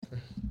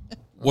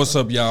What's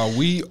up, y'all?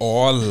 We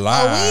are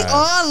live.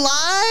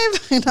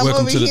 And I'm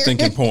Welcome over to the here,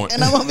 Thinking Point.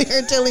 And I'm over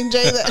here telling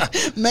Jay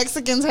that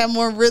Mexicans have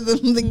more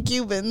rhythm than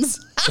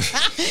Cubans.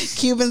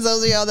 Cubans,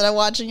 those of y'all that are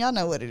watching, y'all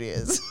know what it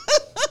is.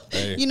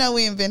 Hey. You know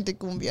we invented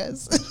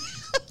cumbias.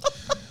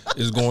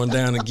 It's going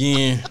down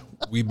again.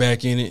 We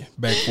back in it,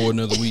 back for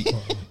another week.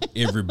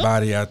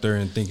 Everybody out there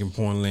in Thinking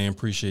Point Land,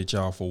 appreciate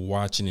y'all for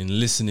watching and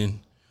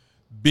listening.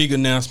 Big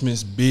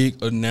announcements. We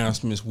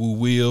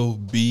will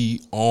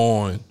be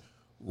on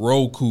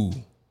Roku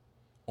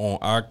on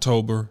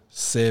October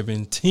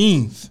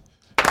 17th.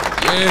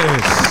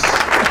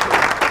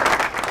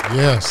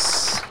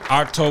 Yes.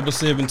 October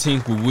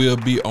 17th, we will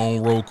be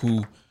on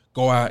Roku.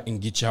 Go out and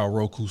get y'all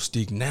Roku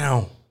stick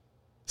now.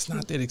 It's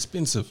not that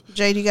expensive.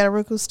 Jay, do you got a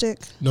Roku stick?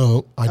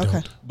 No, I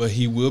don't. But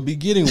he will be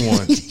getting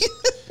one.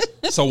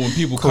 So when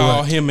people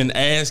call him and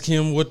ask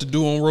him what to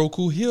do on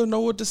Roku, he'll know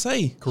what to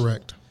say.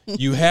 Correct.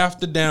 You have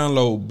to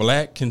download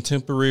Black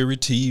Contemporary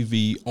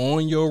TV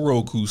on your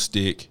Roku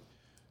stick.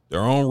 They're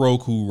on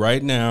Roku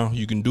right now.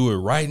 You can do it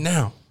right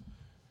now.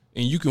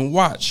 And you can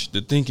watch The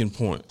Thinking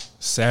Point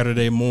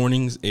Saturday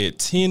mornings at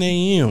 10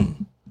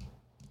 a.m.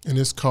 And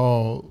it's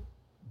called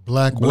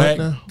Black what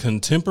now?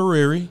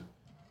 Contemporary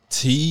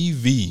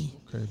TV.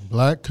 Okay,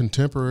 Black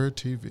Contemporary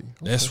TV. Okay.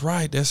 That's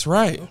right. That's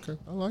right. Okay,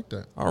 I like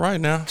that. All right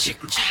now.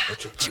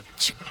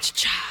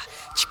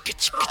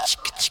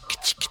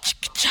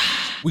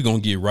 We're going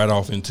to get right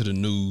off into the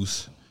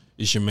news.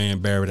 It's your man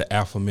Barry the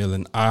Alpha Male,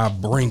 and I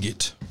bring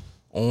it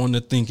on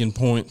The Thinking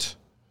Point.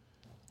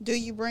 Do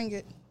you bring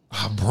it?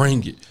 I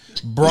bring it.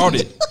 Brought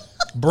it.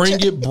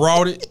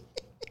 Brought it.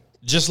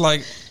 Just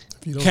like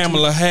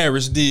Kamala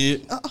Harris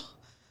did.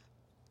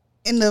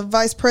 In the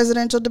vice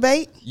presidential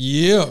debate?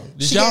 Yeah.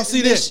 Did y'all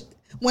see that?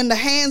 When the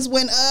hands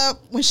went up,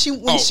 when she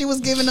was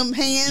giving them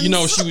hands. You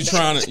know, she was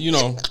trying to, You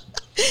know,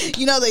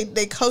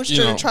 they coached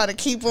her to try to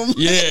keep them.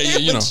 Yeah,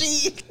 you know.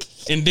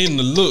 And then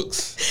the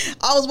looks.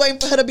 I was waiting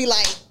for her to be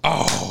like,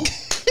 oh.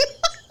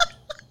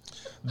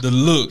 The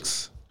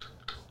looks.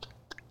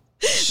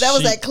 That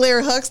was that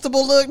Claire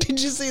Huxtable look.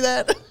 Did you see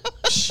that?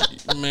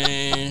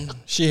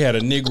 She had a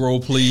Negro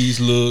please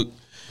look.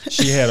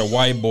 She had a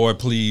white boy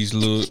please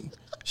look.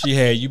 She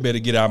had you better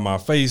get out of my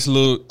face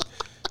look.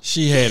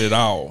 She had it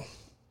all.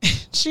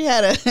 She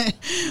had a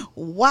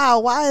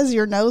wow, why is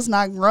your nose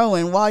not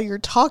growing while you're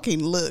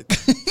talking look?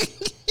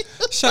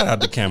 Shout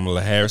out to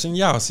Kamala Harris. And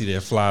y'all see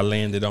that fly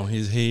landed on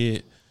his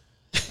head.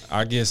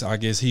 I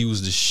guess he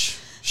was the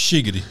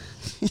shiggity.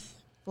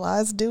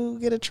 Flies do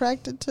get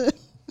attracted to.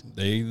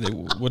 They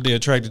what they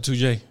attracted to,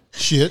 Jay?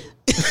 Shit.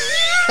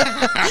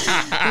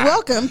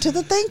 Welcome to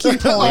the Thinking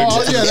Point.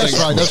 Oh, yeah, that's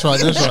right.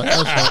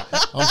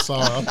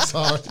 I'm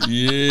sorry.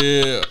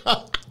 Yeah.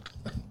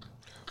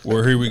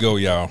 Well, here we go,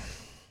 y'all.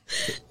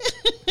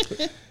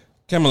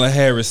 Kamala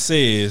Harris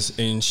says,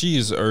 and she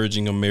is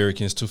urging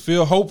Americans to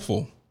feel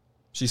hopeful.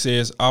 She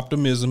says,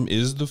 optimism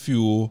is the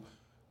fuel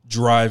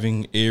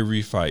driving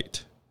every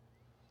fight.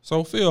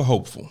 So feel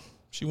hopeful.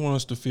 She wants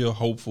us to feel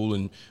hopeful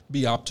and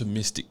be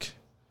optimistic.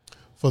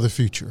 For the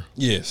future.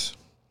 Yes.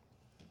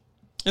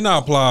 And I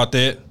applaud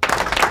that.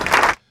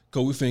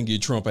 Because we finna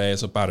get Trump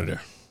ass up out of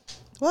there.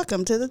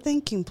 Welcome to the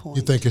Thinking Point.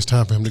 You think it's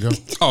time for him to go?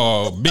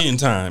 Oh, been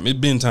time. It's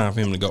been time for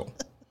him to go.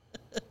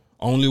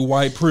 Only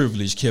white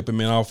privilege kept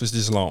him in office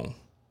this long.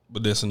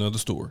 But that's another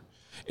story.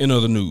 In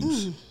other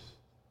news,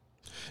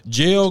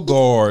 jail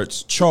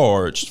guards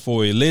charged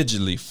for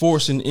allegedly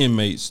forcing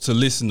inmates to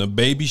listen to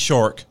Baby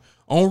Shark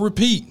on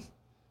repeat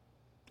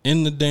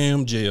in the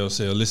damn jail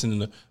cell,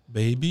 listening to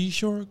Baby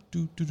Shark,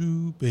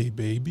 do-do-do,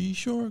 Baby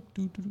Shark,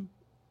 do-do-do.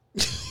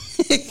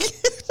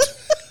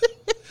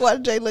 Why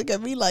did Jay look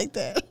at me like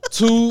that?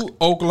 2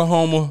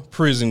 Oklahoma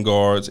prison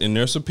guards and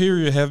their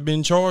superior have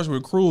been charged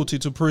with cruelty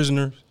to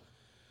prisoners,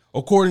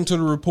 according to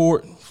the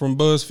report from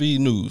BuzzFeed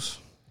News.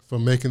 For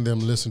making them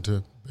listen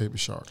to Baby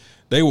Shark.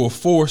 They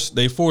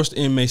forced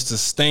inmates to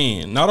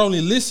stand, not only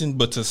listen,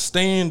 but to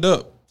stand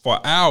up for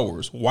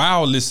hours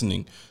while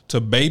listening to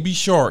Baby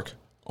Shark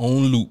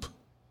on loop.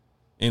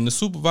 And the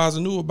supervisor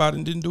knew about it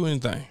and didn't do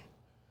anything.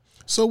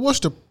 So what's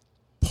the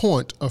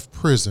point of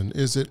prison?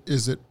 Is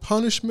it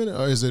punishment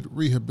or is it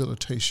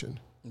rehabilitation?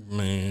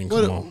 Man,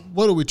 come on.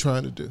 What are we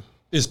trying to do?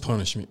 It's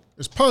punishment.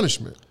 It's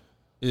punishment.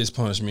 It's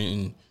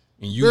punishment.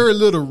 And you very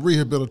little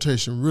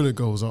rehabilitation really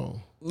goes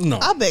on. No.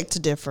 I beg to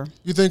differ.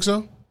 You think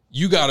so?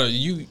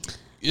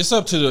 It's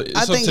up to the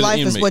I think life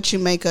inmate. is what you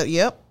make of.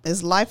 Yep.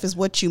 Life is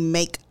what you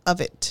make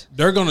of it.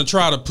 They're going to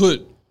try to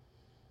put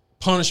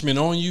punishment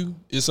on you.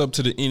 It's up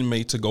to the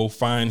inmate to go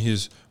find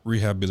his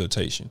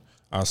rehabilitation.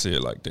 I say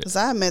it like that. Because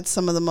I met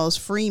some of the most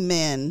free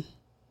men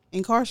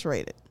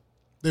incarcerated.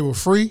 They were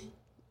free?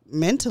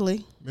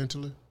 Mentally.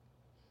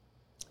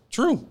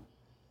 True.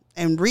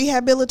 And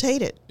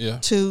rehabilitated. Yeah.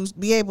 To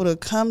be able to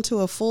come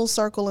to a full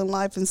circle in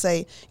life and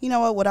say, you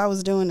know what I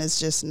was doing is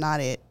just not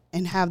it.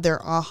 And have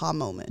their aha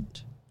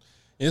moment.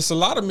 It's a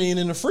lot of men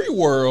in the free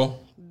world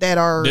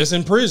that's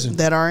in prison.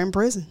 That are in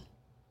prison.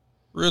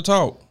 Real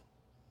talk.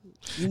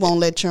 You won't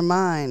let your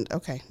mind.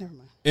 Okay, never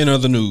mind. In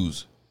other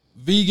news,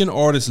 vegan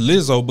artist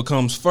Lizzo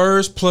becomes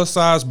first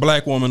plus-size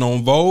black woman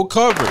on Vogue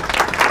cover.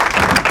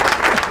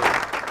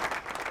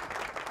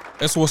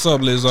 That's what's up,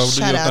 Lizzo.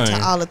 Do Shout your out thing.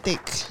 to all the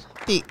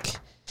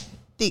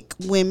thick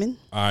women.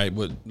 All right,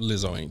 but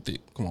Lizzo ain't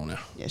thick. Come on now.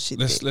 Yeah, she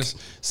let's thick. let's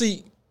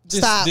see.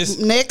 Stop.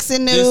 Next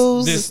in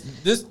news.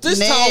 This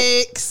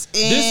Next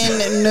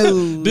in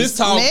news. This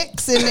talk.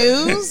 Next in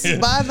news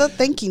by the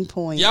thinking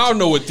point. Y'all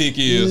know what thick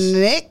is.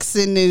 Next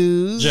in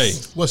news. Jay.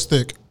 What's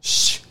thick?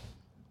 Shh.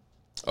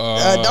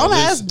 Don't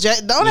ask Jay.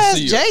 Don't let's ask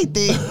see. Jay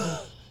thick.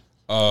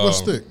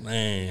 What's thick?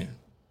 Man.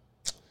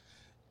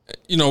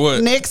 You know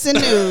what? Next in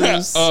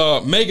news.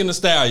 Megan Thee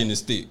Stallion is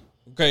thick.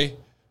 Okay?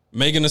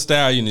 Megan Thee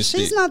Stallion is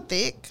thick. She's not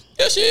thick.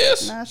 Yes, she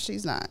is. No,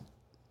 she's not.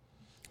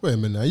 Wait a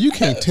minute now. You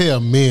can't tell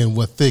men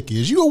what thick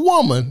is. You a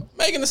woman.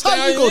 Megan Thee How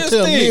Stallion you gonna is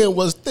tell thick. men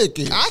what's thick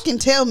is? I can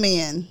tell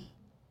men.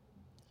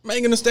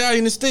 Megan Thee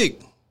Stallion is thick.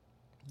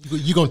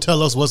 You gonna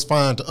tell us what's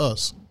fine to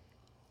us?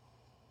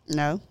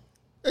 No.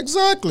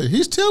 Exactly.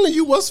 He's telling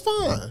you what's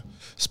fine.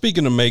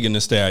 Speaking of Megan Thee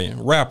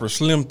Stallion, rapper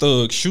Slim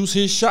Thug shoots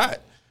his shot.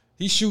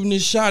 He's shooting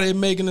his shot at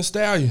Megan Thee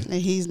Stallion.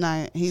 And he's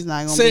not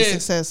gonna be Said-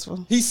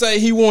 successful. He say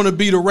he want to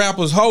be the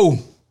rapper's hoe.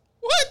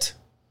 What?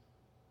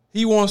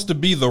 He wants to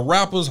be the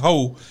rapper's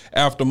hoe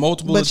after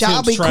multiple But y'all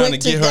attempts be trying to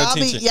quick to get her y'all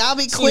attention. be y'all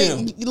be quick.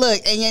 Slim,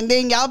 Look, and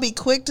then y'all be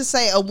quick to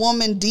say a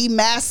woman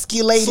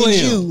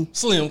demasculated you.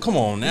 Slim, come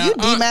on now. You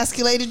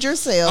demasculated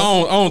yourself.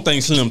 I don't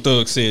think Slim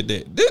Thug said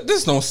that.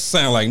 This don't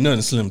sound like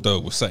nothing Slim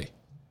Thug would say.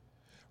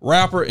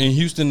 Rapper and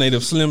Houston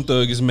native Slim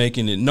Thug is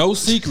making it no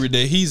secret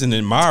that he's an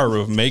admirer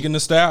of Megan Thee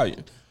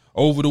Stallion.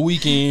 Over the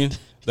weekend,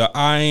 the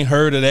I Ain't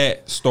Heard of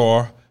That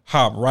star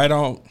hopped right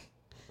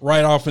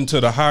off into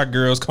the hot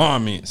girls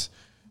comments.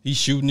 He's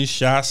shooting his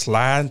shot,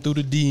 sliding through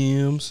the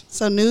DMs.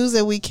 So news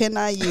that we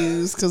cannot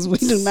use because we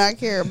do not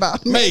care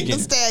about Megan Megan,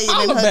 Thee Stallion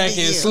I'm and her back at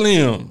DM.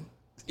 Slim.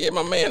 Give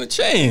my man a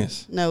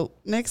chance. Nope.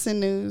 Next in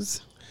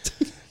news.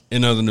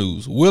 In other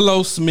news,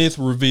 Willow Smith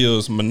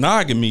reveals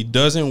monogamy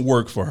doesn't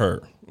work for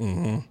her.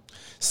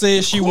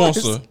 Says she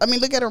wants a. I mean,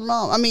 look at her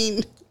mom.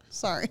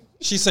 Sorry.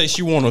 She say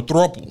she want a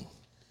throuple.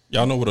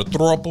 Y'all know what a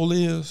throuple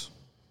is?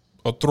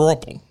 A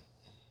throuple,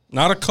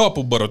 not a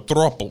couple, but a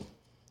throuple.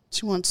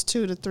 She wants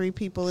 2 to 3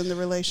 people in the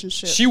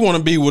relationship. She want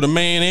to be with a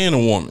man and a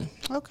woman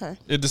Okay.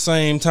 at the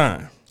same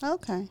time.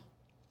 Okay.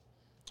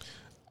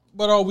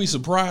 But are we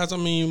surprised? I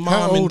mean,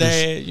 How mom and old is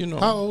dad. she? You know,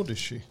 How old is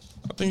she?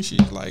 I think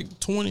she's like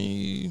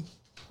 20.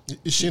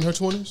 Is she in her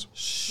 20s?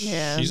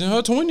 Yeah. She's in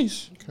her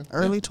 20s.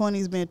 Early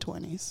 20s, mid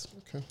 20s.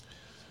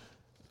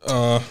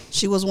 Okay.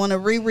 She was one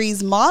of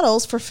Riri's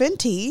models for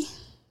Fenty,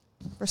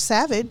 for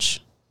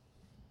Savage.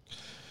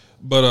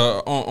 But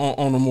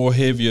on a more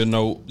heavier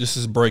note, this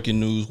is breaking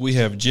news. We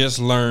have just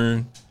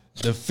learned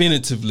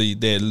definitively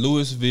that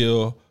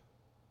Louisville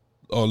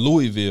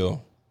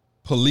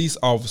police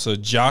officer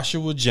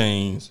Joshua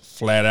James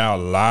flat out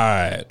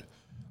lied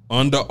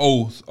under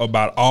oath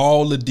about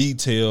all the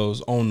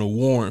details on the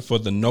warrant for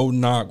the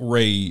no-knock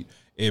raid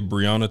at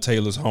Breonna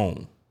Taylor's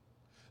home.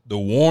 The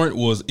warrant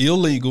was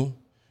illegal.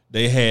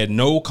 They had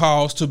no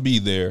cause to be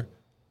there,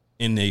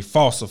 and they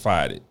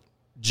falsified it.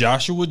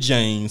 Joshua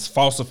James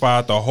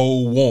falsified the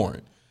whole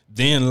warrant,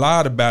 then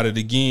lied about it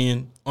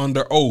again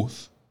under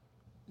oath.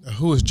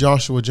 Who is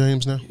Joshua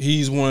James now?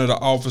 He's one of the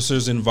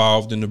officers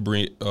involved in the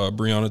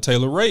Breonna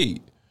Taylor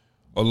raid,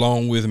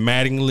 along with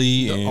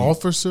Mattingly. The and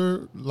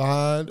officer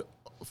lied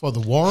for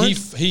the warrant?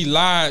 he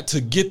lied to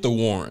get the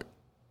warrant.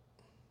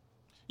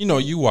 You know,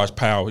 you watch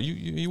Power.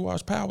 You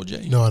watch Power,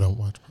 Jay? No, I don't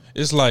watch.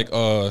 It's like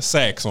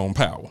Sax on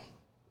Power.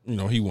 You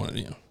know, he one of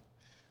them.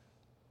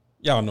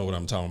 Y'all know what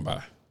I'm talking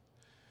about.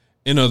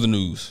 In other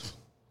news,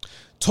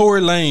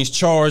 Tory Lanez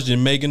charged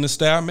in Megan Thee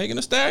Stallion. Megan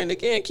Thee Stallion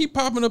again keep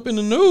popping up in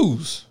the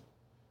news.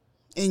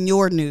 In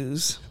your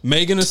news.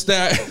 Megan Thee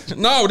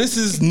Stallion. No, this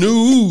is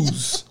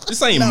news.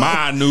 This ain't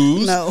my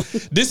news. No.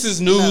 This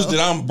is news No. that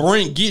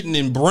I'm getting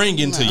and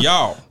bringing to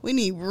y'all. We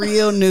need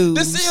real news.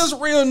 This is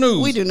real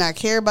news. We do not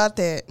care about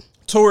that.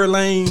 Tory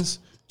Lanez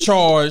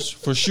charged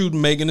for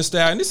shooting Megan Thee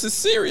Stallion. This is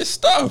serious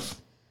stuff.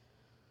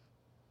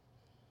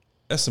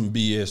 That's some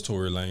BS,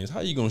 Tory Lanez.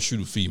 How you gonna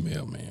shoot a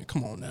female, man?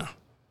 Come on now.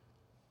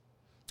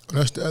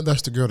 That's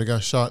the girl that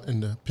got shot in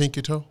the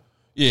pinky toe?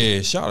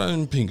 Yeah, shot her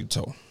in the pinky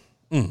toe.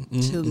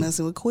 She was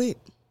messing with Quick.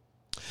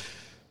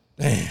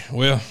 Damn.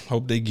 Well,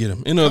 hope they get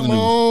him. In other Come news,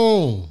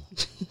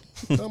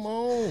 on. Come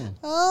on.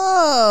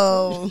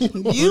 Oh,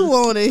 you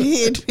want to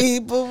hit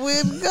people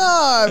with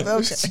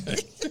garbage.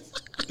 Okay.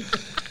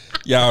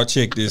 y'all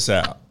check this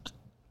out.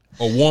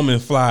 A woman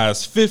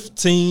flies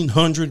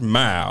 1,500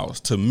 miles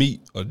to meet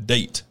a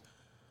date,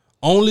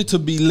 only to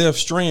be left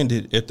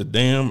stranded at the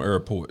damn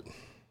airport.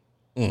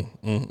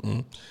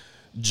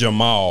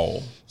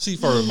 Jamal. See,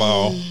 first of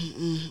all,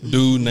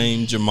 dude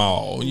named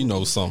Jamal. You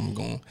know something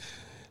going.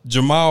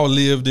 Jamal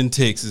lived in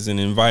Texas and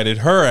invited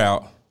her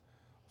out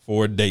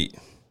for a date.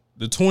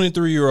 The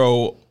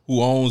 23-year-old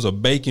who owns a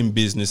baking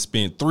business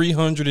spent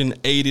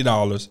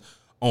 $380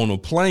 on a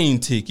plane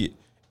ticket,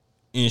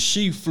 and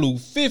she flew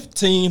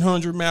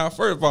 1,500 miles.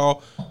 First of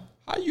all,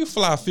 how you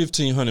fly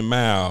 1,500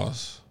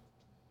 miles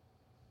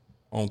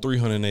on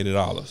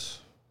 $380.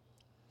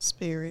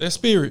 Spirit. That's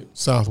Spirit.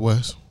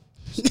 Southwest.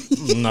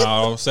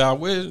 No,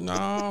 Southwest.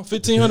 No,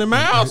 1,500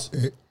 miles.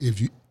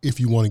 If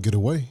you want to get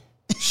away.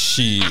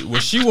 Shit. Well,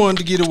 she wanted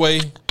to get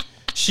away.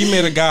 She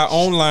met a guy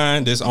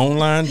online that's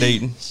online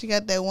dating. She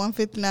got that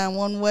 159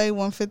 one way,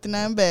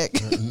 159 back.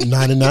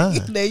 99.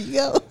 There you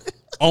go.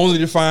 Only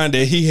to find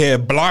that he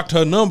had blocked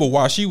her number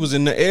while she was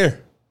in the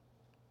air.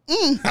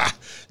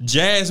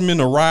 Jasmine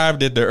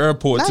arrived at the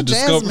airport Not to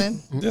discover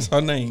Jasmine. that's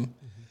her name.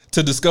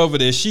 To discover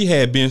that she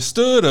had been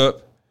stood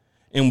up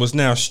and was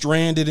now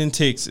stranded in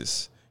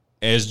Texas,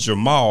 as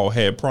Jamal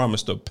had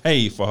promised to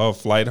pay for her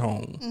flight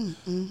home.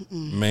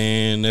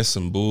 Man, that's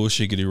some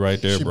bullshickety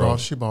right there, bro.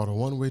 She bought a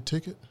one-way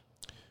ticket.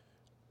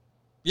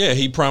 Yeah,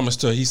 he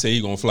promised her. He said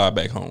he gonna fly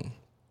back home.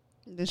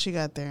 Then she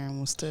got there and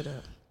was stood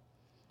up.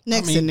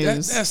 Next in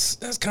news.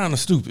 That's kind of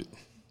stupid.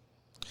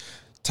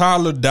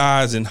 Tyler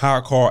dies in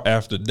hot car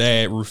after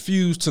dad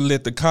refused to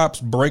let the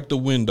cops break the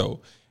window.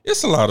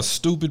 It's a lot of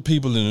stupid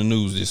people in the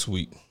news this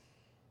week.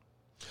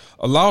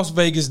 A Las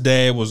Vegas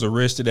dad was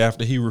arrested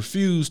after he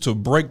refused to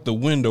break the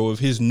window of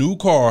his new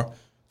car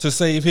to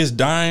save his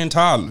dying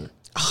toddler.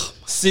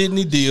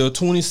 Sidney Deal,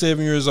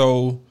 27 years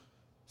old,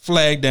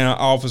 flagged down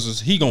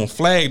officers. He gonna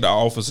flag the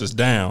officers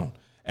down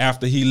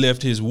after he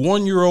left his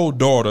 1-year-old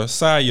daughter,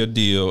 Saya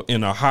Deal,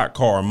 in a hot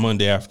car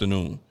Monday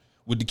afternoon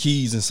with the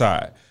keys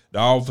inside. The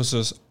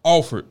officers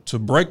offered to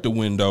break the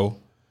window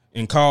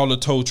and call a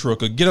tow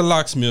truck or get a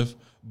locksmith,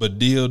 but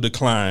Deal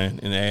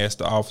declined and asked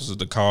the officers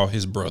to call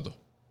his brother.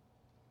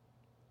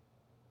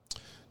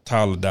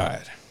 Tyler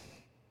died.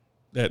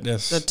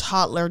 That's The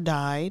toddler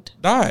died.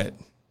 died.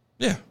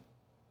 Yeah.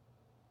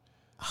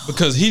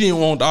 Because he didn't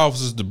want the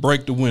officers to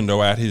break the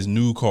window out his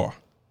new car.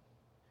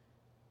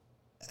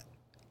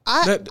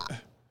 I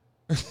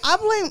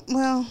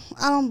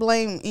don't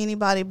blame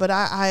anybody, but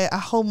I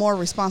hold more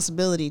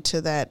responsibility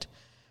to that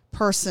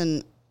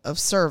person of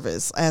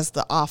service as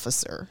the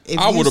officer. If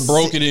I you would've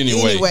broke it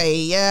anyway. Anyway,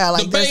 yeah,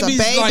 like The there's a baby's,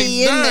 baby like,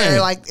 in dying. there,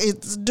 like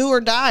it's do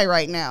or die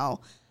right now.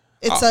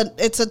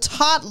 It's a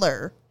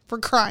toddler, for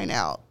crying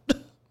out.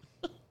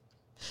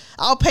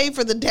 I'll pay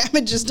for the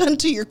damages done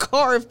to your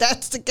car if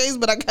that's the case,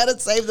 but I gotta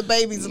save the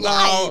baby's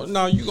life.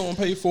 No, you gonna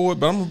pay for it,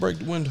 but I'm gonna break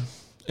the window.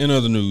 In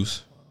other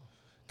news,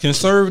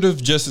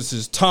 conservative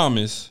justices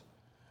Thomas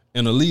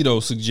and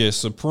Alito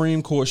suggest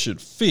Supreme Court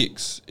should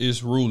fix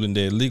its ruling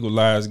that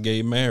legalized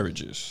gay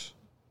marriages.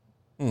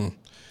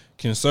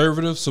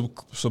 Conservative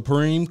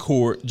Supreme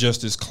Court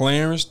Justice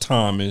Clarence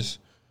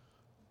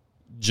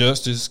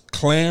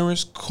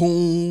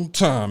Coon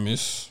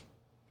Thomas,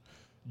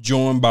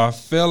 joined by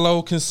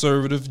fellow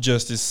conservative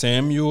Justice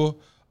Samuel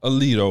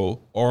Alito,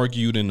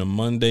 argued in a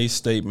Monday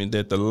statement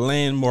that the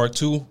landmark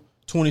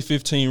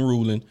 2015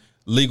 ruling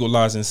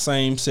legalizing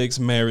same-sex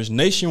marriage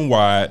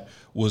nationwide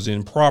was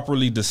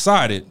improperly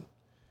decided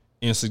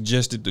and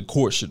suggested the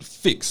court should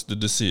fix the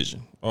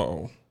decision.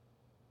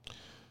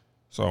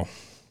 So,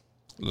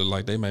 look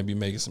like they might be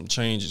making some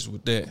changes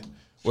with that.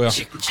 Well,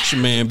 it's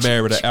your man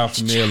Barry, the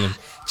Alpha Male, and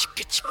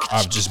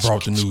I've just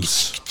brought the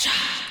news.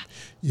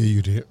 Yeah,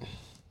 you did.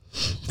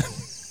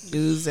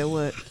 News that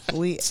what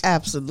we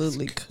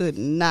absolutely could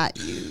not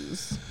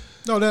use.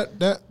 No,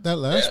 that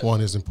last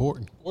one is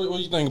important. What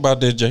do you think about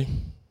that, Jay?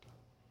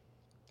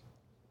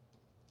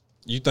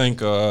 You think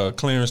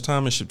Clarence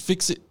Thomas should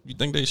fix it? You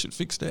think they should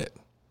fix that?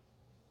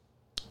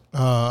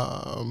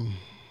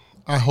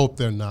 I hope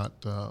they're not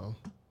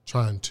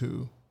trying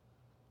to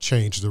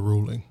change the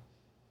ruling.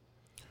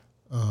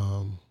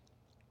 I'm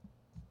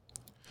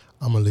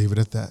gonna leave it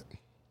at that.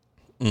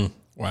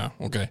 Wow.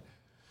 Okay.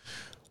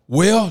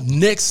 Well,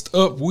 next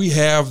up we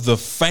have the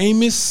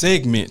famous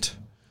segment,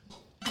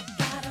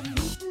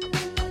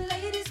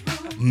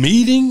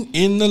 Meeting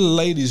in the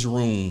Ladies'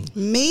 Room.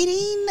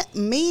 Meeting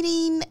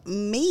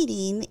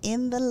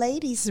in the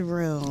ladies'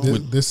 room.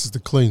 This is the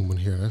clean one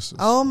here.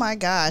 Oh my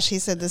gosh, he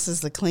said this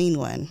is the clean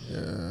one.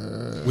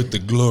 With the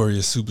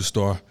glorious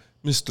superstar,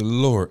 Miss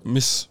Lori,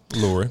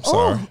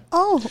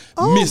 Oh.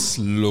 Miss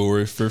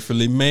Lori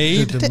Fearfully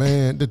Made.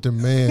 Did the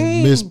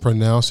man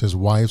mispronounce his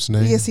wife's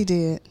name? Yes, he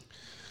did.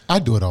 I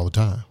do it all the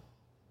time.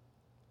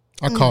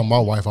 I call my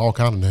wife all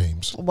kind of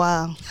names.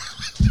 Wow.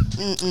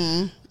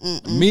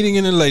 Meeting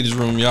in the Ladies'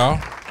 Room, y'all.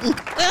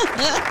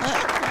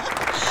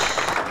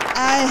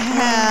 I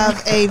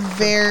have a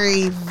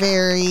very,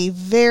 very,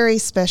 very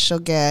special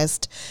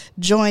guest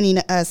joining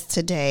us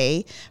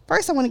today.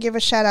 First, I want to give a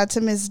shout out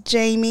to Miss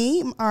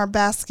Jamie, our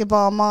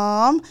basketball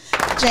mom.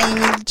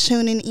 Jamie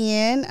tuning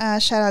in.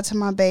 Shout out to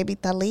my baby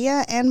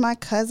Thalia and my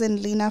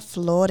cousin Lena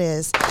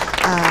Flores.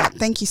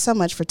 Thank you so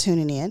much for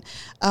tuning in.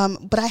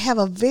 But I have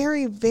a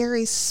very,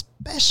 very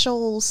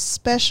special,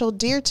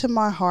 dear to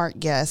my heart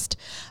guest,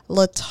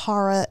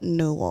 Latara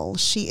Newell.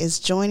 She is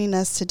joining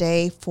us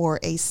today for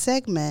a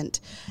segment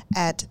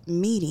at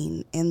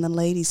Meeting in the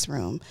Ladies'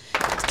 Room.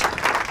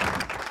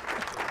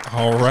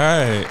 All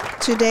right.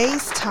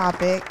 Today's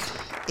topic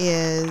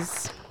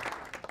is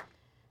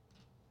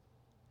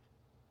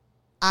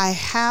I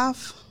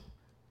have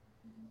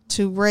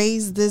to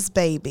raise this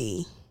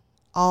baby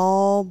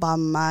all by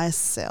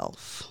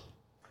myself.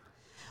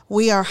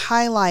 we are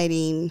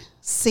highlighting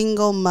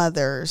single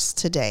mothers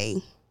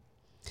today.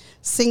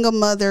 Single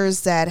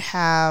mothers that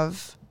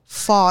have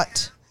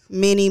fought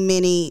many,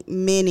 many,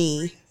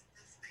 many,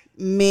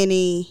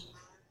 many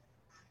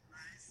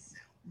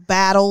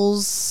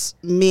battles,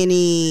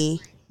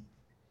 many,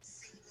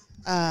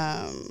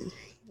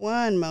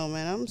 one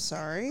moment, I'm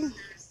sorry.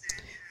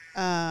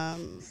 There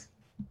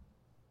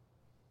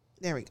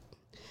we go.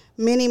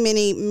 Many,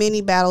 many,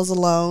 many battles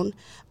alone.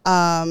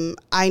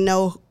 I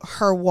know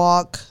her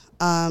walk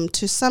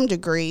to some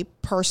degree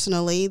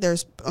personally.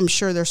 I'm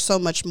sure there's so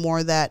much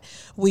more that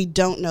we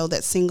don't know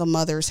that single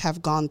mothers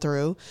have gone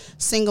through.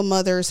 Single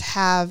mothers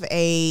have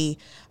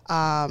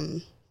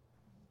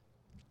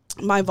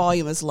my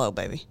volume is low,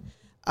 baby.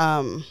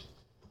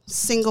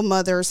 Single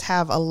mothers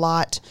have a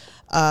lot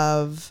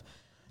of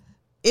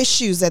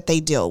issues that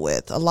they deal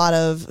with, a lot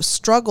of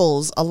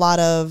struggles, a lot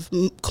of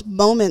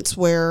moments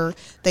where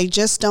they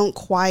just don't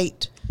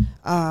quite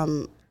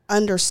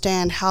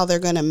understand how they're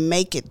going to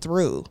make it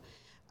through.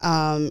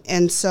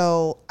 And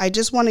so I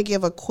just want to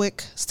give a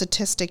quick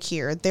statistic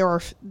here.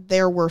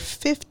 There were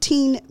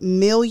 15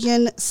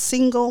 million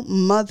single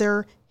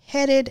mother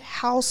headed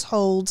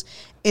households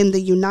in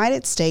the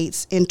United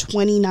States in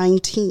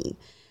 2019.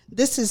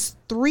 This is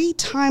 3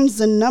 times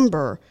the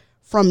number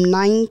from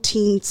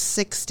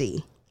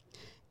 1960.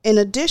 In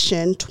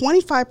addition,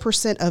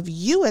 25% of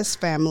U.S.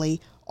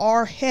 family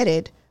are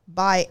headed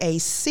by a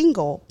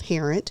single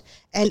parent,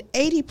 and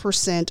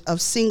 80% of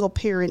single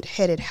parent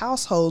headed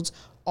households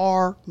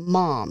are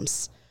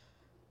moms.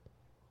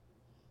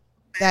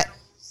 That of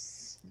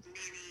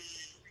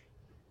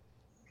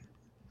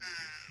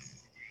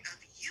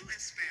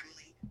U.S.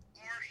 family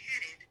are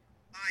headed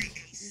by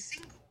a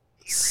single parent.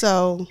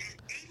 So,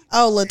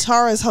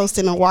 Latara's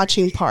hosting a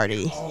watching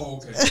party.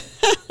 Oh, okay.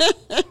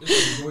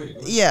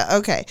 Yeah,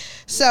 okay.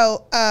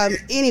 So,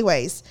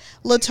 anyways,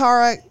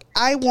 Latara,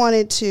 I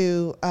wanted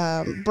to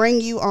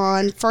bring you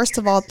on. First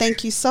of all,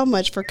 thank you so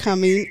much for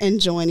coming and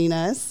joining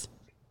us.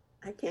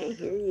 I can't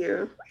hear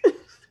you.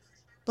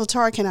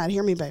 Latara cannot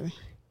hear me, baby.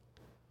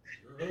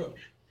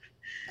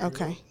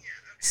 Okay.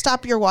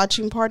 Stop your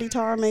watching party,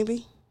 Tara,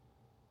 maybe.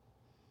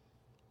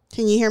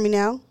 Can you hear me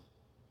now?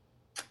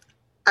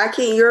 I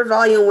can't. Your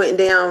volume went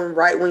down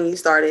right when you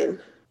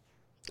started.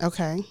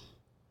 Okay.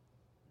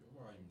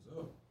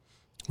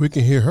 We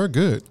can hear her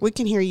good. We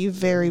can hear you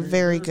very,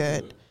 very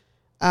good.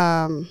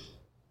 I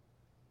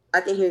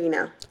can hear you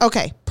now.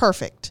 Okay,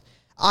 perfect.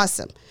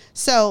 Awesome.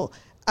 So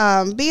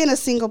being a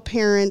single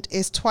parent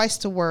is twice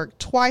the work,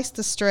 twice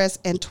the stress,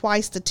 and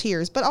twice the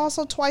tears, but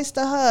also twice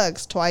the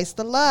hugs, twice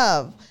the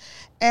love,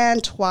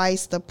 and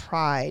twice the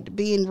pride.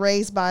 Being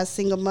raised by a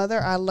single mother,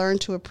 I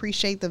learned to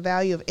appreciate the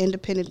value of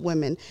independent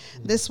women.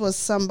 This was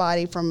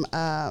somebody from,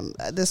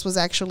 this was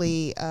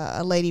actually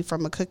a lady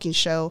from a cooking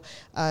show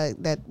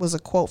that was a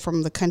quote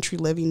from the Country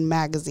Living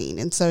magazine.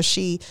 And so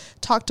she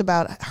talked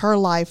about her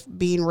life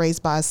being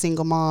raised by a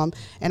single mom.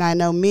 And I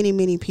know many,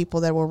 many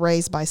people that were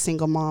raised by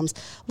single moms.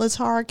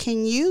 Latara,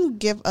 can you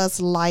give us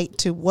light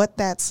to what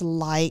that's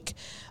like?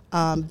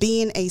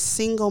 Being a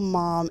single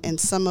mom and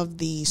some of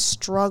the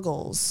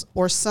struggles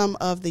or some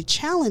of the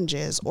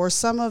challenges or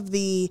some of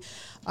the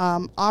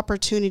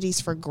opportunities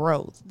for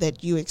growth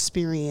that you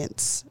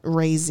experience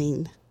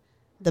raising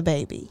the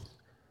baby?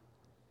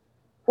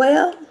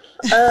 Well,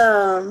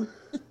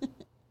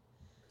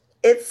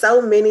 it's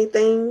so many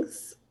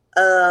things.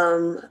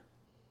 For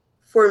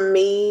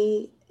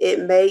me,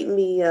 it made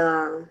me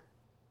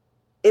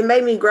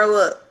grow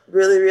up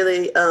really,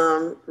 really,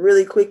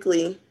 really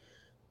quickly.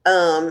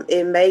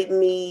 It made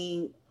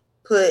me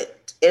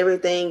put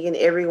everything and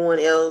everyone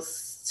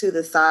else to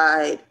the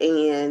side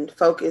and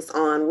focus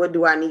on what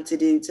do I need to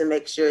do to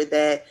make sure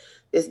that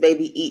this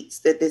baby eats,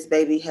 that this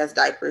baby has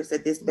diapers,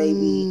 that this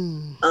baby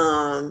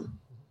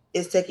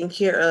is taken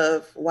care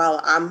of while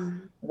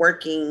I'm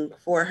working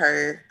for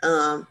her.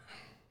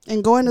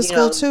 And going to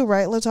school too,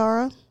 right,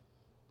 Latara?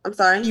 I'm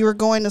sorry? You were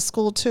going to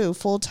school too,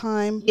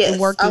 full-time? Yes,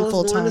 and working I was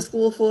full-time. going to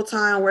school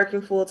full-time,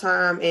 working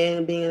full-time,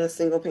 and being a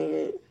single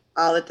parent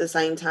all at the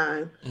same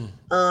time.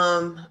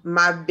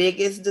 My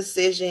biggest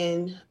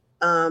decision,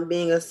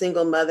 being a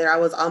single mother, I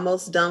was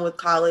almost done with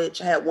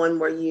college. I had one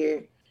more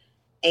year.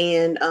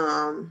 And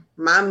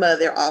my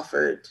mother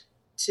offered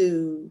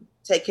to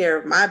take care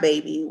of my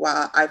baby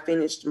while I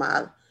finished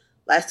my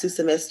last 2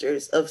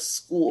 semesters of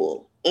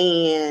school.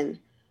 And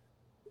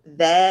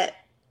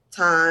that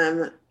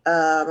time,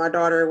 my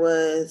daughter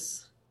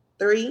was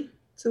 2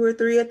 or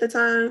 3 at the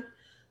time.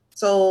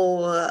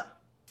 So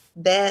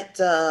that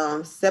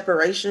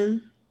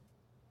separation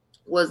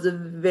was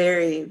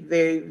very,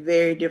 very,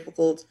 very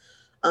difficult.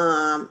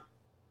 I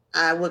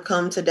would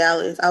come to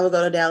Dallas. I would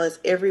go to Dallas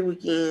every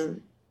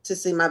weekend to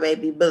see my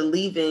baby, but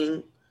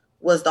leaving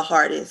was the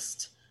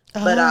hardest.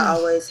 But I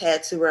always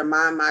had to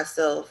remind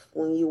myself,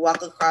 when you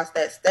walk across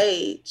that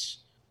stage,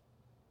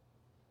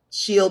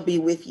 she'll be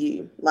with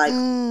you like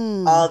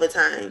all the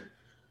time.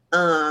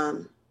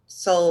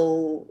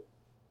 So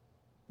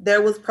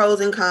there was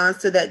pros and cons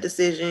to that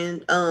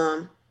decision.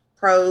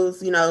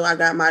 Pros, I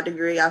got my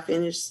degree. I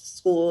finished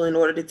school in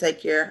order to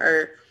take care of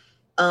her.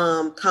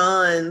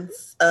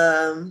 Cons,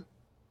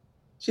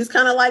 she's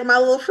kind of like my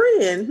little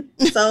friend.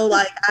 So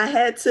like I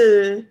had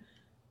to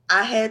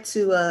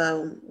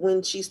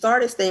when she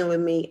started staying with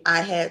me,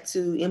 I had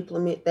to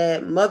implement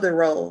that mother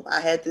role.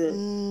 I had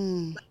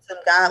to put some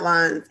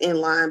guidelines in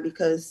line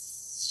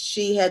because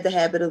she had the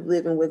habit of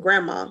living with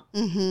grandma.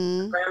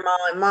 Grandma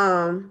and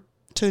mom,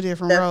 two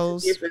different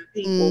roles, two different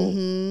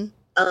people.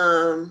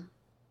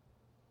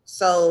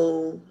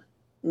 So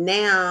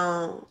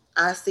now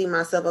I see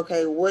myself,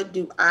 okay, what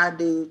do I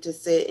do to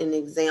set an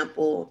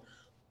example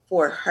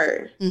for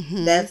her?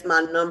 That's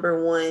my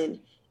number one.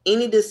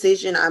 Any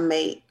decision I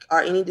make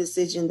or any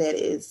decision that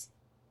is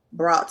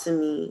brought to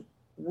me,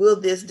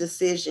 will this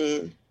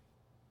decision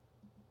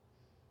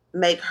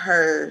make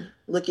her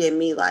look at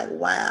me like,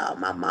 wow,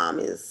 my mom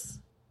is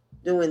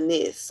doing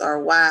this,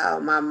 or wow,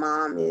 my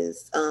mom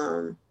is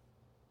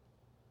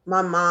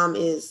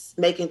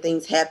making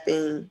things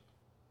happen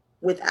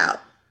without.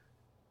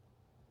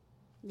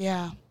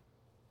 Yeah.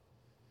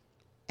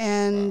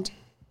 And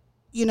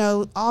you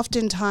know,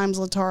 oftentimes,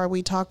 Latara,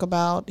 we talk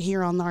about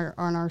here on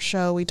our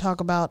show, we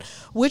talk about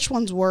which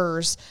one's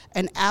worse,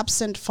 an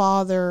absent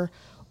father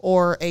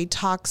or a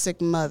toxic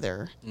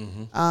mother.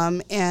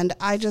 And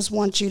I just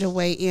want you to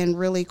weigh in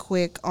really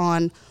quick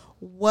on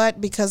what,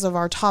 because of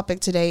our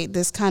topic today,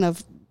 this kind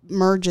of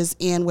merges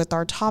in with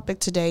our topic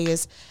today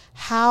is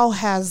how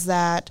has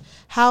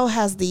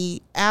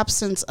the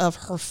absence of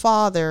her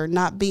father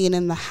not being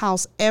in the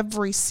house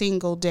every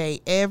single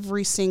day,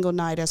 every single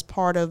night as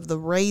part of the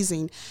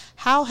raising,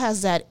 how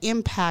has that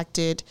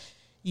impacted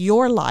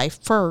your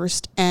life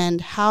first, and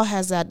how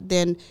has that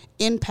then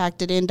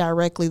impacted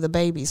indirectly the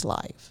baby's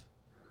life?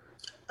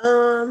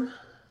 I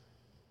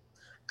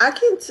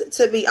can,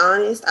 to be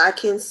honest, I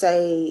can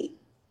say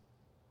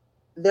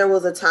there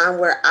was a time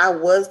where I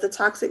was the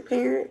toxic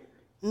parent.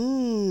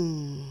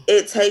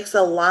 It takes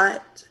a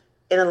lot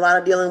and a lot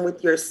of dealing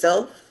with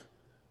yourself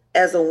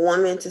as a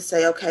woman to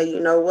say, okay, you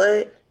know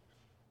what?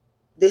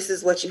 This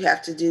is what you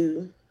have to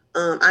do.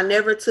 I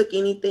never took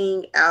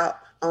anything out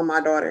on my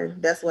daughter.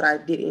 That's what I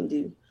didn't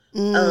do.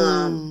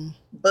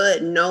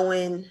 But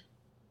knowing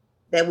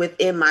that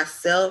within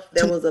myself,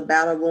 there was a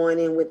battle going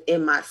in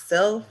within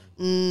myself,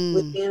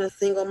 with being a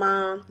single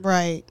mom.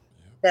 Right.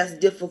 That's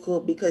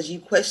difficult because you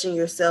question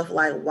yourself,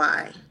 like,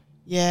 why?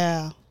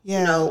 Yeah.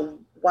 Yeah. You know,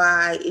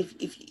 why,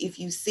 if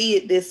you see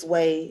it this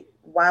way,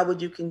 why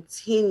would you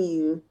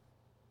continue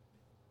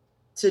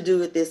to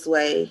do it this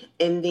way?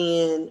 And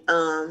then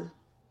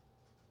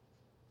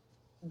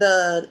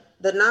the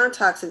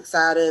non-toxic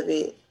side of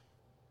it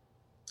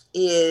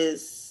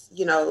is,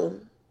 you know,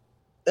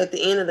 at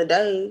the end of the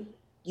day,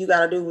 you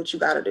got to do what you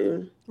got to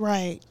do.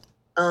 Right.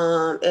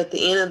 At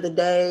the end of the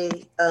day,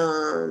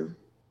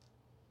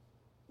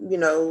 you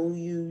know,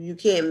 you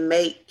can't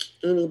make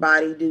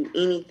anybody do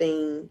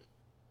anything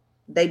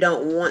they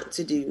don't want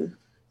to do.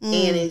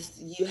 And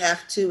you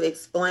have to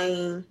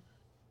explain,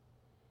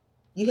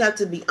 you have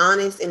to be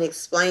honest and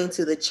explain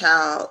to the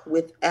child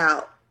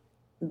without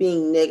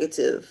being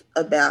negative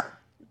about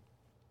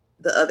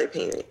the other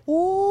parent.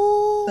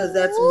 Because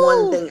that's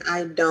one thing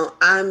I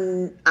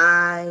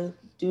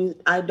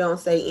don't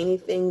say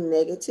anything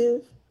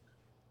negative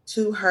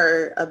to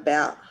her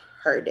about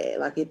her dad.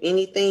 Like, if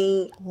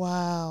anything,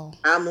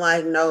 I'm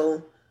like,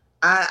 no,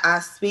 I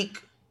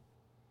speak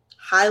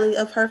highly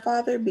of her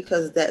father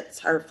because that's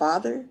her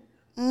father.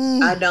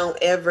 I don't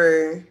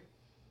ever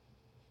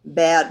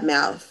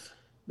badmouth,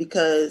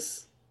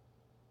 because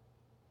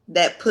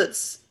that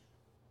puts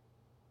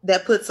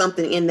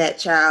something in that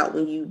child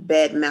when you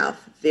badmouth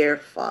their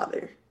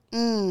father.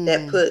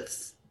 That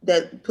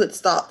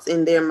puts thoughts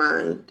in their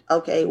mind.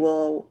 Okay,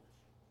 well,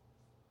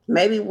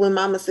 maybe when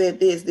mama said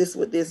this is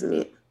what this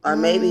meant. Or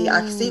maybe I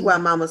can see why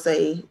mama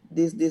say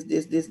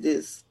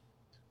this.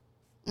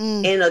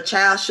 And a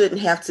child shouldn't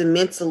have to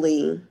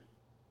mentally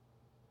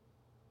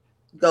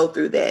go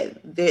through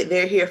that.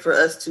 They're here for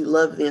us to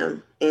love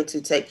them and to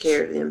take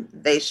care of them.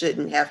 They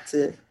shouldn't have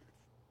to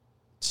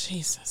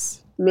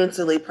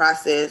mentally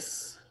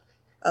process,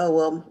 oh,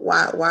 well,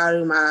 why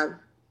do my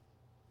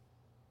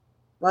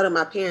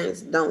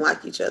parents don't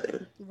like each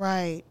other?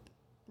 Right.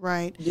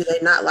 Do they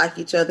not like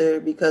each other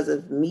because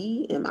of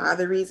me? Am I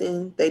the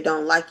reason they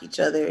don't like each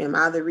other? Am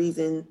I the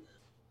reason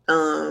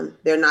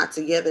they're not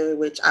together?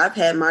 Which I've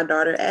had my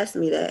daughter ask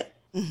me that.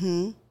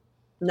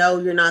 No,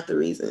 you're not the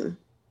reason.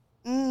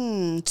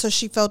 So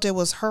she felt it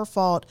was her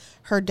fault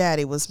her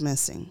daddy was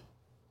missing.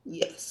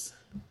 Yes.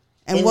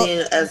 And what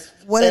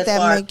did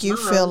that make you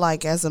feel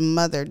like as a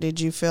mother? Did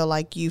you feel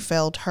like you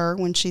failed her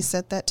when she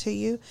said that to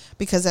you?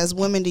 Because as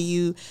women,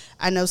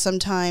 I know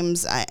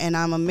sometimes, and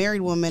I'm a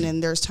married woman,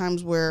 and there's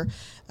times where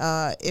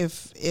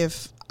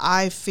if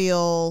I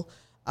feel,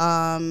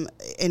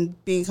 and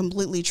being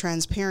completely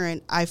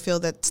transparent, I feel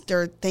that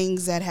there are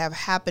things that have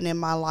happened in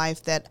my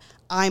life that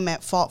I'm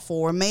at fault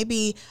for.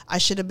 Maybe I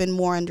should have been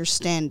more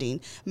understanding.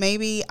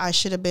 Maybe I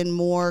should have been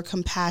more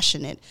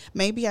compassionate.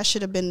 Maybe I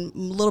should have been a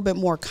little bit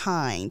more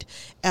kind.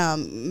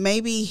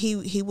 Maybe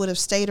he would have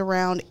stayed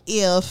around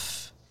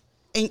if,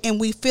 and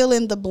we fill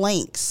in the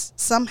blanks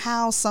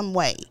somehow, some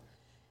way.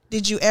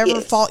 Did you ever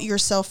Yes. fault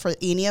yourself for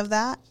any of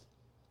that?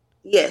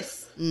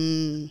 Yes.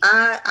 Mm.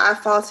 I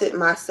faulted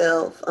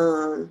myself.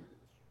 You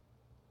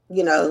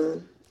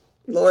know,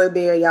 Lori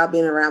Bear, y'all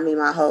been around me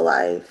my whole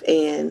life.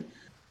 And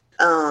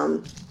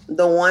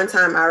the one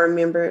time I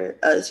remember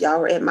y'all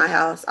were at my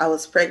house, I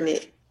was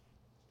pregnant,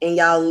 and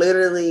y'all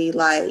literally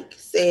like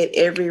said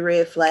every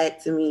red flag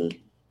to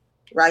me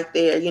right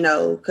there, you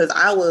know, because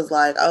I was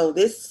like, oh,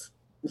 this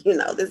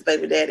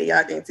baby daddy,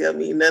 y'all can't tell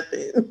me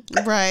nothing.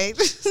 Right.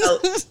 So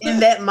in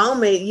that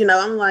moment, you know,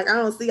 I'm like, I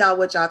don't see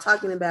what y'all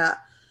talking about.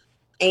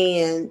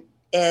 And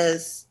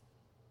as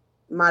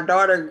my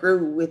daughter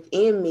grew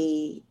within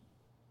me,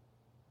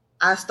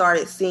 I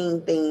started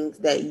seeing things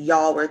that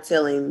y'all were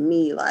telling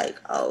me, like,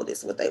 oh, this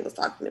is what they was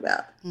talking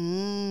about.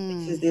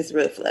 This is this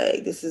red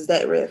flag. This is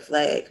that red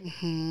flag.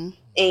 Mm-hmm.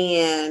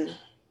 And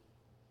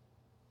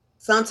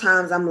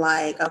sometimes I'm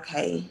like,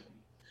 okay,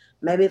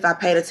 maybe if I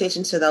paid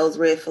attention to those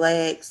red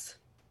flags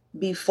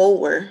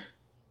before,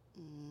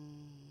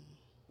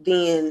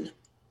 then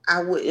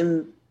I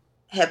wouldn't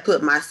have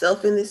put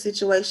myself in this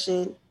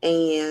situation,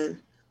 and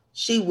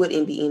she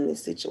wouldn't be in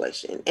this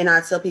situation. And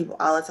I tell people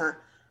all the time,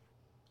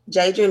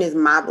 Jadrian is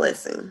my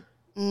blessing.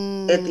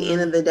 At the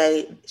end of the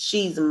day,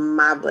 she's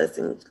my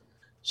blessing.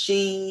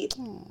 She,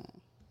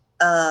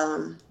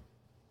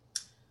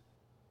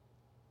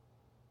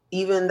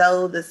 even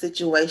though the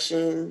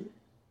situation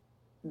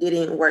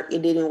didn't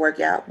work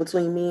out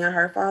between me and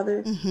her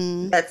father,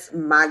 that's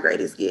my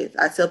greatest gift.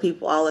 I tell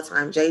people all the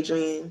time,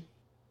 Jadrian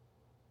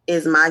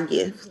is my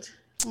gift.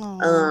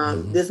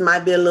 This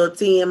might be a little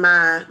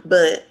TMI,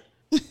 but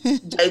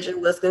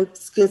Jadrian was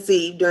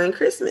conceived during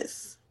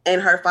Christmas, and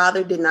her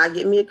father did not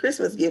get me a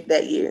Christmas gift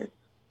that year.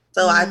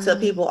 So I tell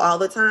people all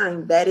the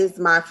time, that is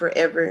my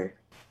forever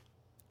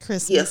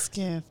Christmas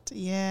gift.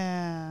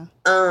 Yeah.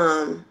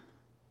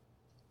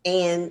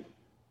 And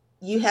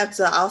you have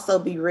to also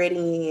be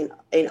ready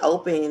and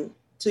open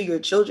to your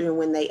children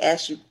when they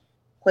ask you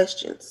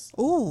questions.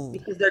 Ooh.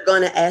 Because they're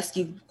going to ask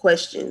you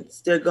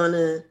questions. They're going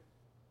to,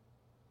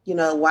 you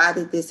know, why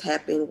did this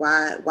happen?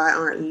 Why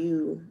aren't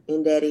you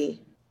and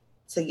daddy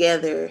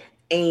together?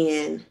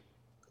 And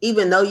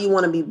even though you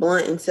want to be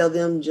blunt and tell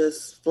them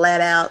just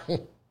flat out,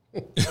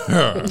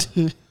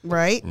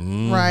 right,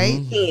 Mm-hmm. right.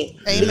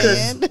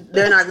 Because Amen.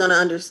 they're not gonna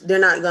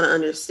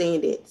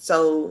understand it.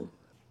 So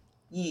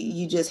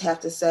you just have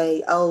to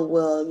say, oh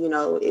well, you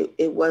know,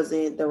 it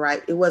wasn't the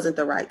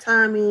right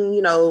timing,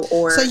 you know,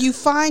 or So you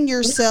find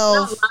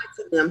yourself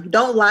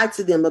don't lie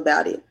to them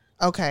about it.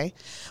 okay,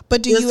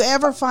 but do you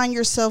ever find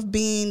yourself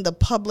being the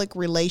public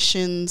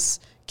relations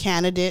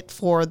candidate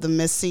for the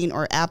missing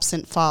or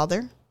absent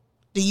father?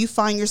 Do you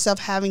find yourself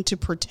having to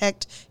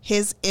protect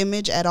his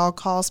image at all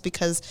costs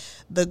because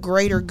the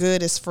greater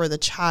good is for the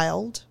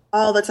child?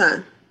 All the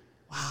time.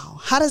 Wow.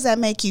 How does that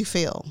make you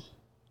feel?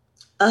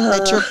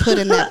 That you're put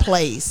in that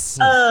place?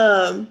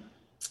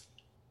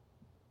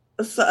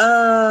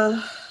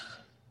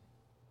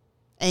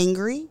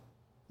 Angry?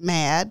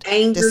 Mad?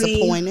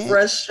 Disappointed?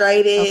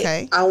 Frustrated.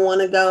 Okay. I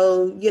want to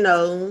go, you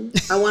know,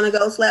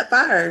 slap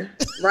fire,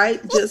 right?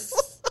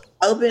 Just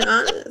open,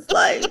 honest.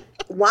 Like,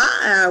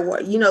 why?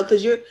 You know,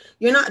 because you're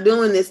not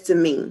doing this to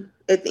me.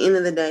 At the end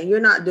of the day, you're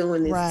not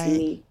doing this to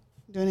me.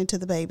 Doing it to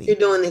the baby. You're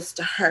doing this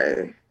to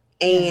her,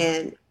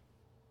 and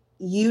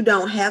you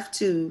don't have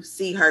to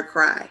see her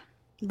cry.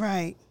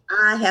 Right.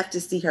 I have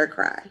to see her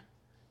cry.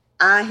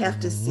 I have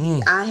to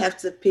see. I have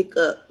to pick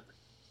up.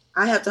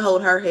 I have to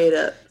hold her head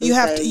up. You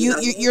have to.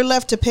 You're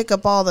left to pick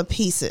up all the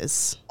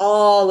pieces.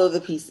 All of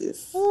the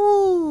pieces.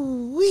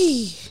 Ooh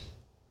wee.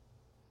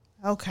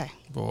 Okay.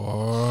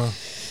 Boy.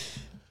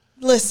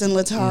 Listen,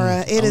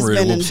 Latara, it has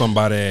ready been to whoop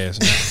somebody's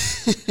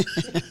ass.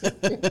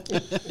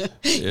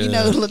 You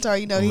know,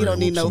 Latara, you know you don't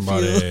need no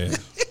fuel.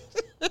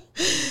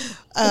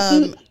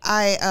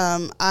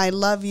 I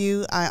love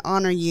you. I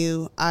honor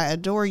you. I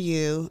adore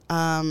you.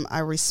 I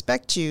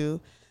respect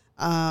you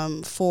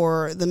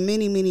for the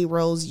many, many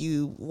roles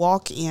you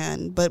walk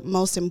in, but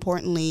most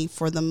importantly,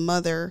 for the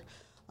mother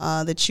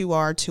that you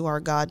are to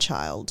our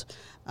godchild.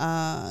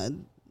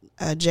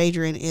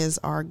 Jadrian is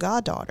our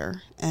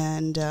goddaughter,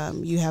 and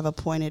you have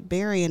appointed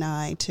Barry and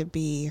I to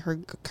be her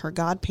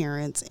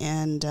godparents,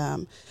 and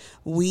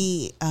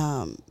we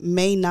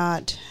may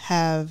not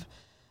have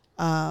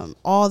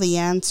all the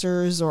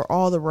answers or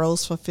all the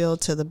roles fulfilled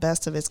to the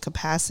best of its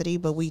capacity,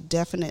 but we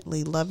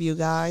definitely love you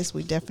guys.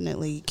 We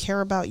definitely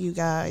care about you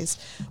guys.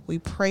 We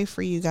pray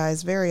for you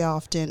guys very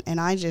often, and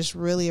I just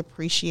really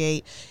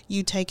appreciate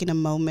you taking a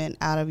moment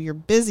out of your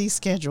busy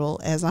schedule,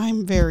 as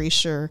I'm very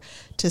sure,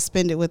 to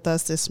spend it with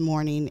us this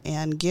morning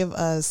and give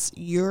us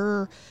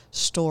your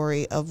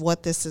story of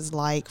what this is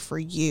like for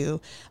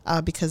you,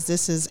 because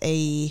this is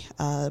a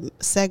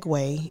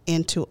segue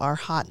into our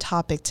hot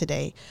topic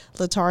today.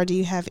 Latara, do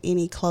you have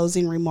any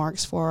closing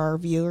remarks for our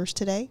viewers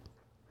today?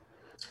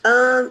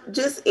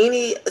 Just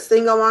any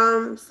single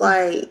moms,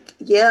 like,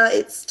 yeah,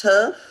 it's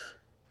tough,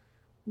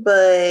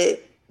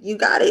 but you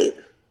got it.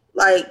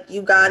 Like,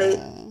 you got it.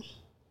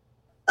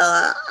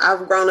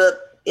 I've grown up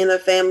in a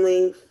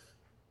family,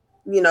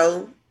 you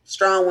know,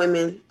 strong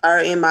women are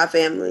in my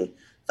family.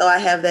 So I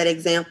have that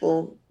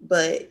example,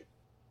 but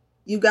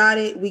you got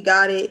it, we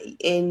got it,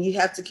 and you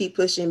have to keep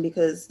pushing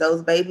because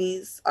those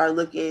babies are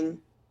looking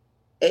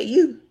at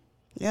you.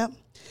 Yep.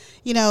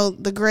 You know,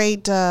 the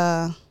great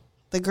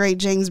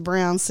James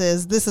Brown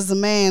says, "This is a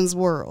man's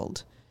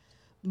world,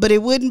 but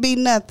it wouldn't be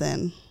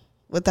nothing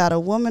without a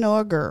woman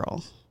or a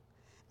girl."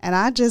 And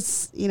I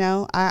just,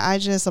 I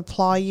just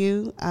applaud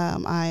you.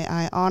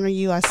 I honor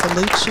you. I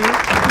salute you.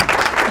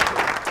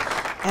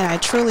 And I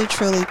truly,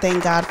 truly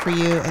thank God for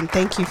you. And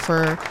thank you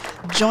for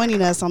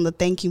joining us on the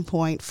Thanking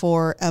Point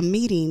for a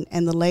meeting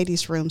in the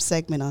ladies' room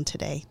segment on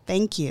today.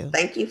 Thank you.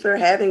 Thank you for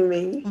having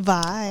me.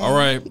 Bye. All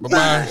right.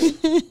 Bye-bye.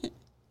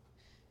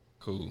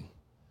 Cool.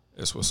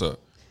 That's what's up.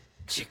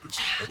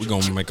 We're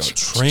going to make a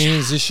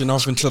transition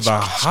off into the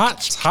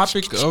hot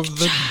topic of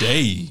the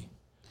day.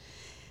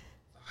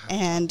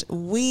 And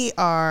we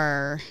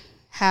are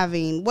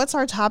having, what's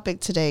our topic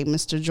today,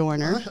 Mr.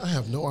 Joyner? I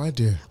have no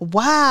idea.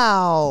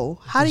 Wow.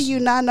 How do you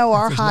not know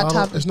our hot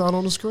topic? It's not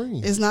on the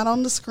screen. It's not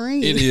on the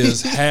screen. It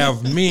is,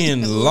 have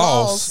men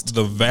lost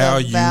the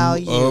value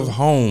of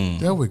home?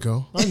 There we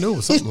go. I knew it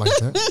was something like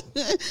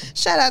that.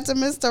 Shout out to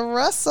Mr.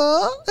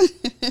 Russell.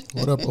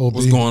 What up, OB?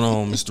 What's going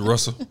on, Mr.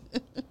 Russell?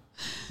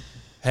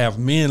 Have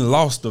men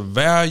lost the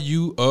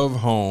value of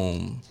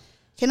home?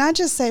 Can I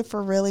just say for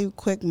a really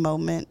quick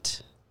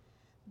moment,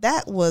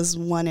 that was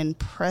one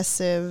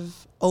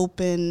impressive,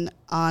 open,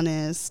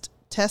 honest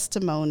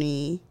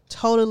testimony,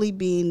 totally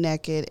being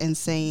naked and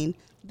saying,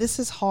 this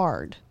is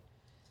hard.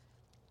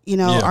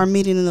 Our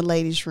meeting in the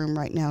ladies' room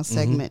right now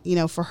segment,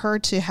 for her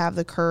to have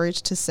the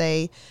courage to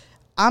say,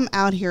 I'm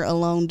out here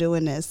alone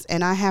doing this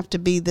and I have to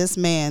be this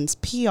man's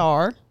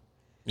PR.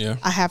 Yeah.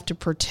 I have to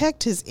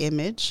protect his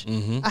image.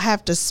 Mm-hmm. I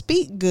have to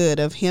speak good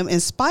of him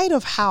in spite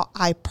of how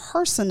I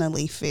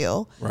personally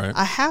feel. Right.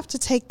 I have to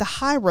take the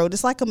high road.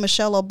 It's like a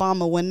Michelle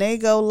Obama. When they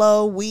go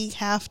low, we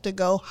have to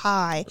go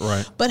high.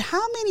 Right. But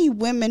how many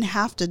women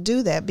have to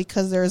do that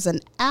because there's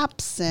an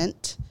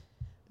absent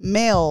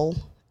male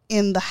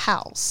in the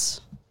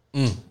house?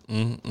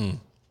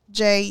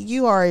 Jay,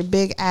 you are a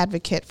big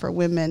advocate for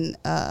women,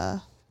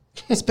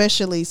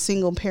 especially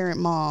single parent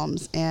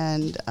moms,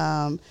 and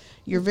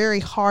you're very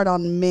hard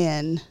on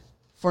men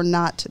for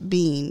not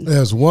being.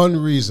 There's one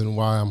reason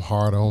why I'm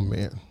hard on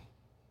men.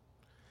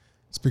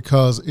 It's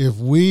because if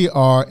we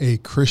are a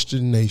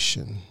Christian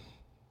nation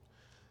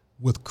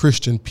with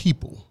Christian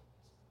people,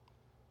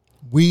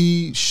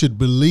 we should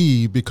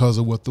believe, because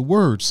of what the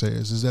word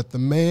says, is that the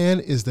man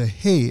is the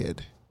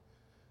head.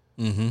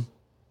 Mm-hmm.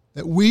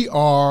 That we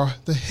are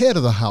the head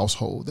of the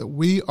household, that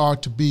we are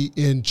to be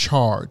in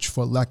charge,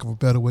 for lack of a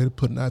better way to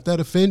put it. Now, if that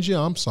offends you,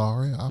 I'm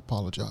sorry. I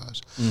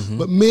apologize. Mm-hmm.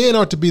 But men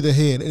are to be the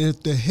head. And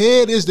if the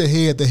head is the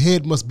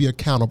head must be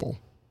accountable.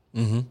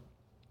 Mm-hmm.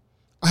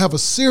 I have a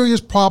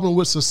serious problem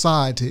with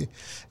society,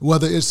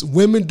 whether it's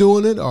women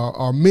doing it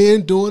or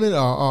men doing it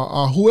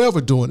or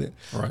whoever doing it.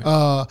 Right.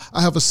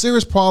 I have a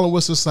serious problem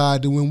with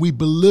society when we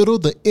belittle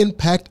the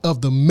impact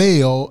of the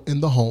male in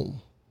the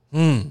home.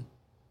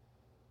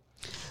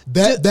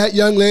 That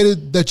young lady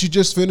that you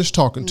just finished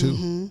talking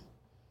to,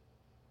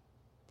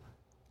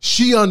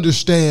 she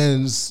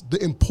understands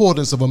the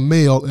importance of a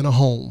male in a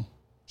home.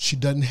 She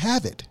doesn't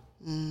have it.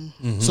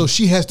 So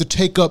she has to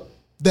take up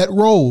that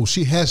role.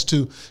 She has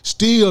to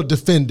still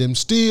defend him,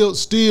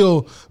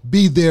 still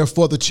be there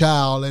for the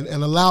child and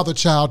allow the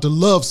child to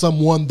love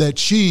someone that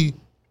she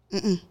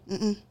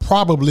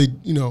probably,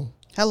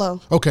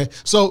 Hello. Okay,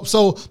 so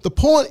the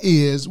point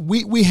is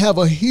we have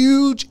a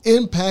huge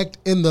impact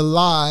in the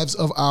lives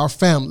of our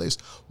families,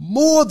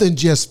 more than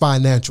just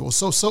financial.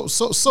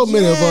 So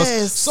many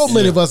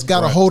of us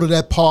got a hold of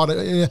that part.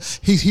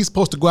 He's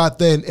supposed to go out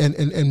there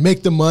and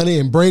make the money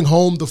and bring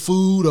home the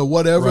food or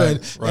whatever.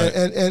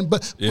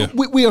 But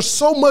we are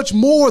so much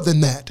more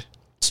than that.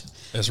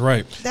 That's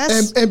right.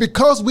 And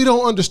because we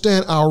don't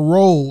understand our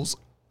roles,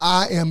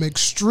 I am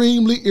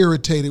extremely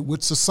irritated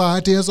with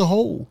society as a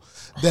whole.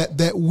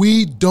 That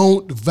we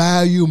don't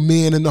value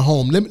men in the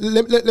home. Let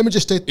me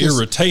just state this.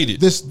 Irritated.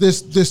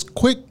 This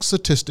quick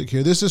statistic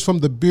here. This is from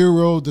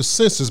the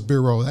Census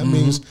Bureau. That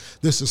means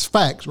this is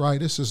facts, right?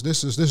 This is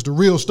the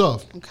real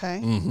stuff.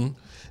 Okay. Mm-hmm.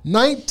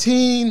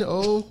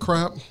 Oh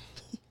crap.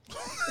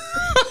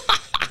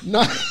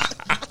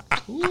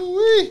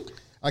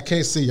 I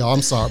can't see y'all.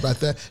 I'm sorry about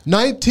that.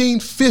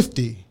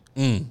 1950.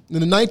 In the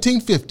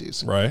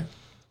 1950s. Right.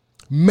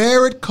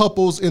 Married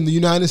couples in the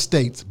United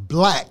States,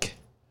 black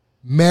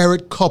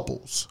married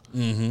couples,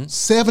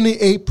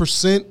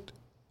 78%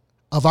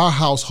 of our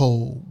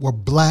household were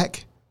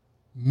black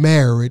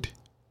married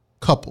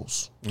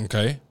couples.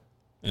 Okay.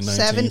 In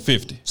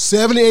 1950.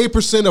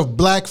 78% of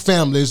black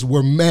families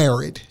were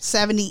married.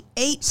 78%?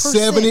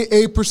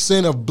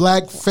 78% of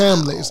black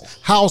families,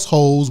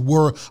 households,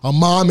 were a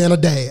mom and a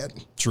dad.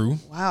 True.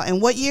 Wow. And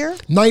what year?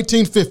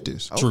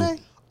 1950s. Okay. True.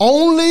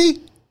 Only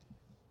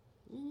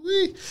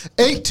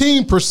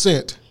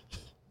 18%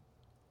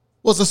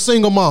 was a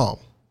single mom.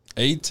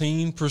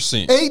 18%.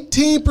 18%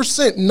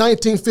 in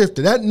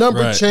 1950. That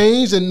number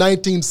changed in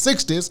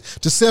 1960s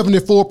to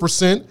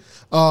 74%.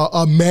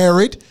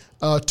 married,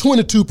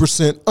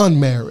 22%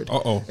 unmarried.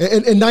 Uh-oh.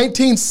 In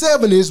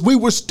 1970s, we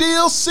were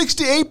still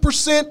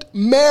 68%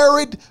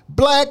 married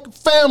black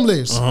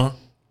families.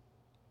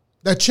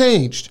 That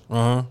changed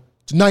to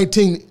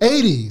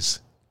 1980s.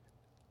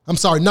 I'm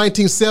sorry,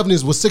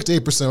 1970s was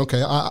 68%.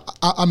 Okay,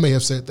 I may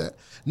have said that.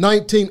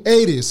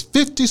 1980s,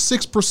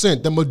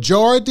 56%. The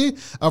majority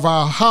of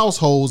our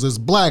households as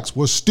blacks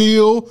were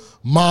still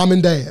mom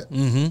and dad.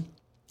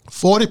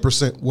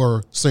 40%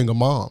 were single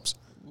moms.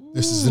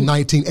 This is the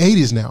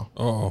 1980s now.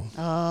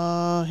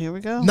 Oh, here we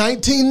go.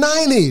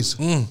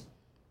 1990s.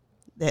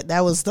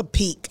 That was the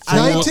peak.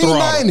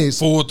 1990s.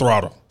 Full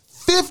throttle.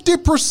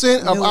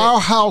 50% of our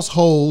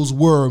households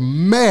were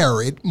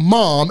married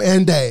mom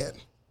and dad.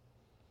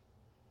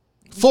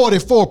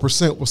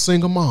 44% were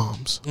single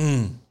moms.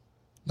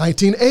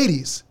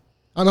 1980s.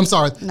 I'm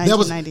sorry. That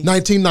was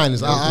 1990s.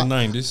 The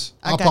 90s.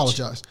 I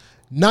apologize.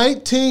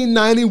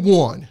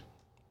 1991.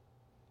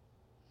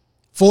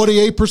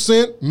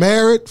 48%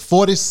 married,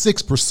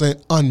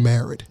 46%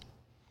 unmarried.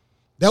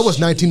 That was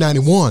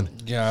 1991.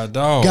 God,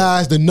 dog.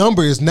 Guys, the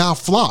number is now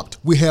flopped.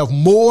 We have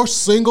more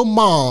single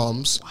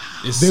moms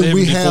than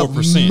we have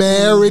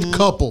married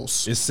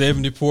couples. It's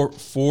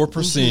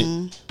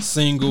 74%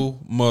 single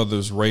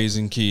mothers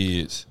raising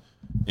kids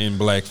in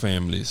black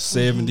families.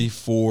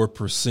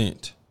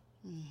 74%.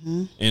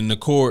 And the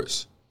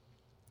courts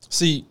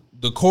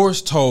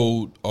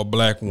told a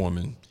black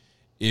woman,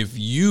 if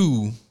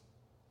you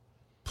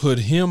put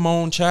him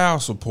on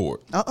child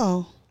support,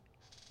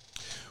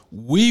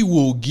 we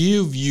will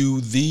give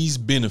you these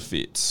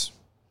benefits.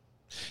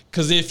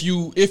 Because if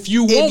you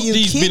want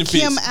these benefits,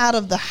 kick him out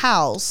of the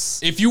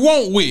house. if you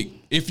want WIC,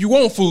 if you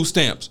want food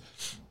stamps,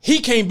 he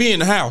can't be in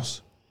the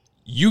house.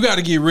 You got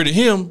to get rid of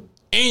him,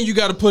 and you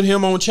got to put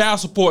him on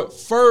child support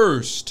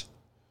first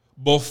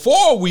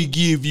before we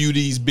give you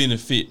these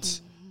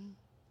benefits.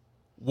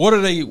 What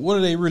are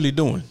they really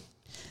doing?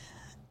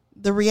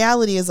 The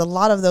reality is a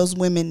lot of those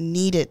women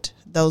needed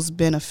those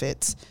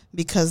benefits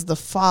because the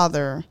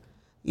father,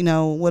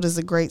 what is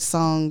a great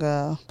song?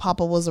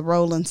 Papa was a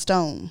Rolling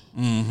Stone.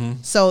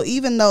 So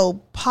even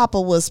though Papa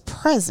was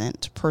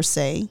present per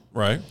se,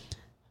 Right.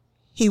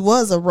 he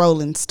was a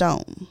Rolling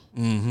Stone.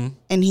 And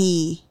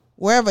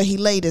wherever he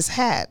laid his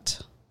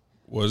hat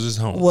Was his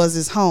home. was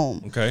his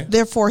home. Okay.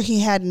 Therefore, he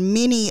had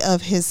many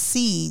of his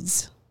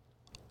seeds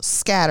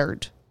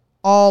scattered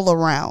all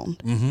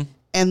around.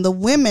 And the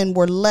women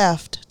were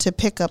left to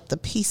pick up the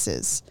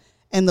pieces.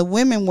 And the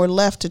women were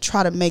left to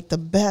try to make the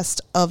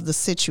best of the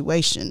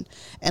situation.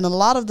 And a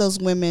lot of those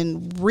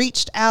women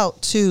reached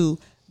out to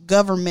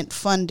government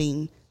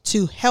funding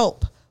to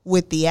help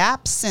with the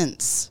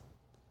absence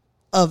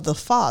of the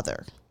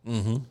father.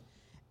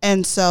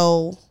 And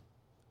so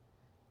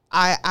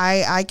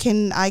I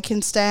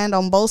can stand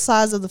on both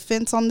sides of the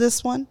fence on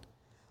this one.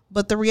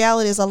 But the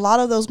reality is a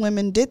lot of those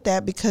women did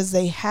that because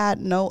they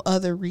had no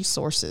other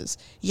resources.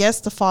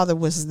 Yes, the father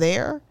was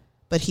there,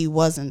 but he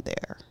wasn't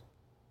there.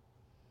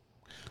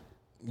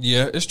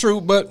 Yeah, it's true,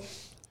 but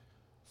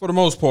for the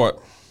most part,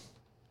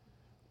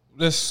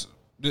 it's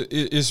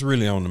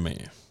really on the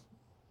man.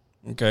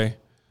 Okay?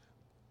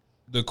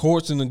 The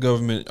courts and the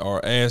government are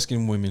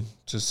asking women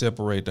to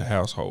separate the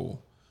household.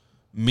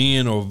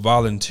 Men are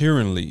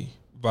voluntarily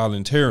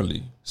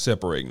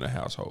separating the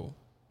household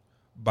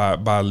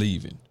by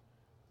leaving.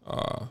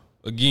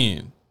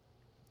 Again,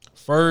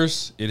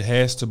 first it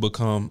has to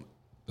become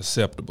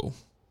acceptable.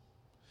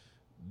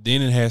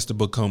 Then it has to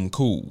become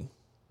cool.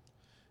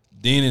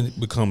 Then it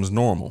becomes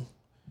normal,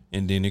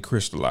 and then it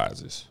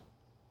crystallizes.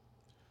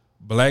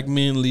 Black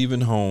men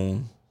leaving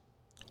home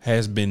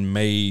has been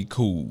made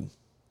cool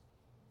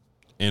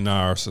in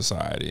our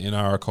society, in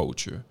our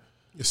culture.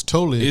 It's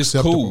totally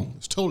acceptable. Cool.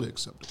 It's totally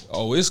acceptable.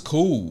 Oh, it's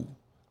cool.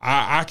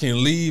 I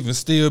can leave and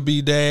still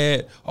be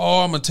dad.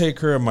 Oh, I'm going to take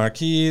care of my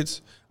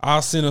kids.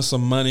 I'll send her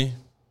some money.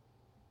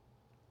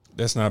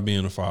 That's not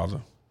being a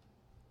father.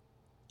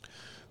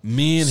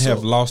 Men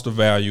have lost the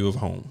value of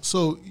home.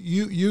 So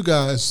you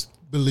guys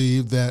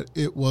believe that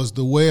it was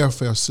the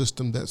welfare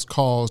system that's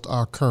caused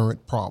our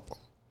current problem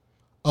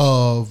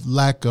of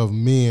lack of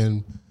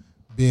men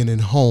being in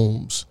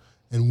homes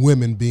and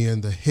women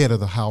being the head of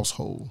the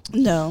household.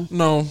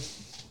 No.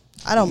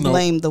 I don't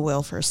blame the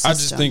welfare system.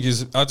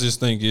 I just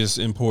think it's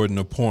important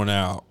to point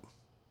out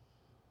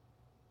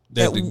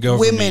that the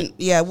government,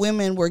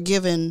 women were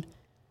given.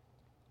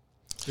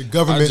 The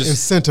government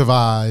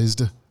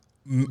incentivized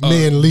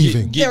men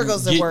leaving. There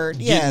goes the word.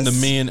 Getting the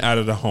men out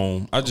of the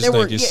home. I just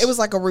think it was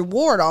like a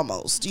reward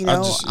almost.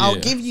 I'll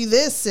give you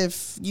this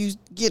if you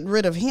get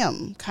rid of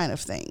him, kind of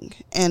thing.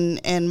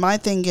 And my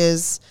thing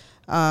is,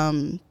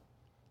 I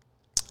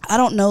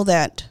don't know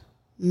that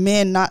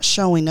men not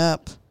showing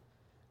up.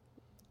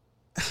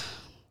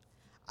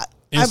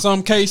 In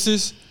some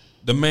cases,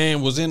 the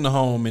man was in the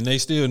home and they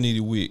still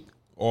needed WIC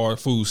or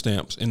food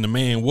stamps, and the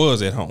man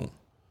was at home.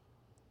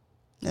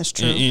 That's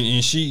true.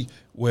 And she,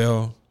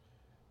 what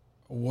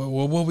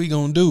we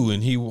gonna do?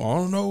 And he, I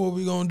don't know what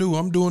we gonna do.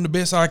 I'm doing the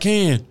best I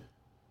can.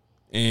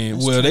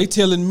 And they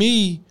telling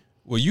me,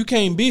 well, you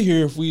can't be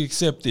here if we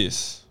accept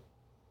this.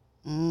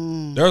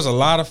 There's a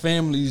lot of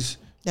families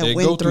that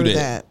went go through through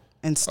that.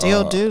 and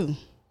still do.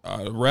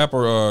 The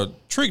rapper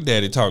Trick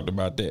Daddy talked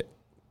about that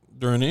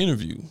during the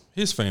interview.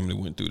 His family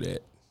went through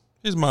that.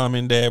 His mom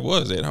and dad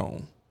was at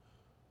home,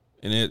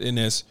 and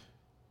that's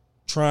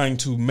trying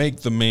to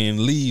make the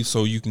man leave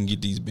so you can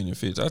get these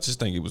benefits. I just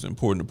think it was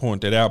important to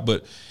point that out.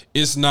 But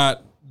it's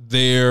not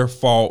their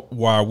fault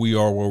why we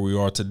are where we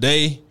are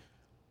today.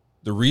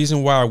 The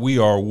reason why we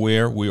are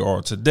where we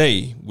are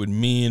today, with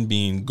men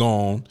being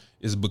gone,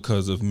 is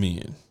because of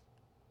men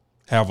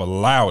have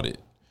allowed it.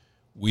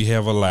 We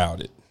have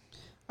allowed it.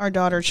 Our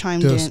daughter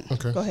chimed in.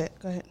 Okay. Go ahead.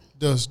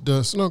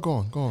 No,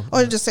 go on.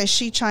 Or just say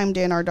she chimed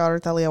in. Our daughter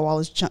Thalia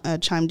Wallace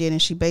chimed in,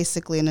 and she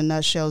basically, in a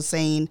nutshell,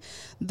 saying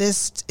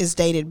this is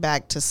dated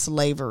back to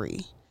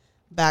slavery,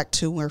 back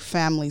to where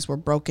families were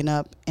broken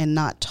up and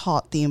not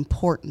taught the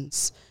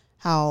importance.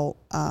 How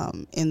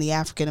in the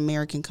African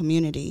American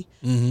community,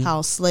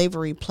 how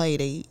slavery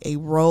played a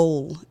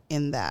role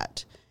in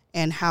that,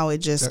 and how it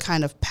just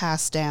kind of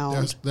passed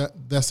down.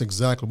 That's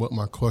exactly what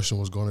my question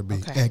was going to be.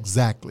 Okay.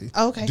 Exactly.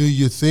 Okay. Do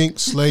you think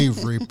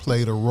slavery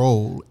played a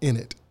role in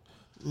it?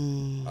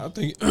 I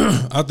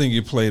think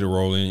it played a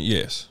role in it.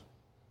 Yes,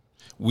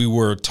 we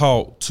were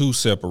taught to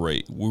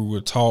separate. We were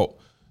taught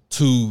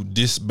to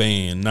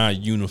disband, not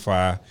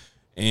unify,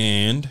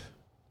 and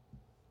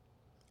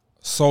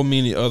so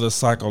many other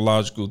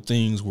psychological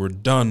things were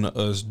done to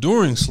us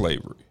during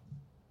slavery.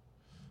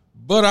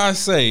 But I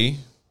say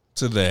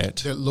to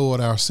that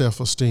lowered our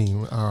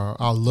self-esteem,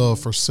 our love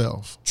for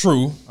self.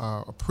 True.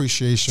 Our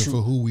appreciation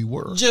for who we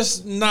were.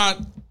 Just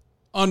not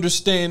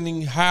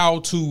understanding how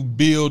to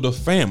build a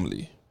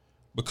family,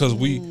 because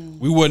we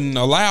wasn't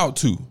allowed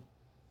to.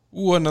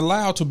 We wasn't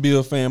allowed to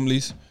build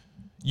families.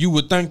 You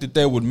would think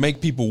that would make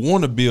people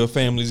want to build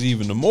families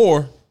even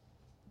more.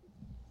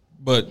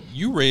 But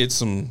you read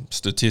some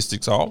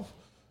statistics off.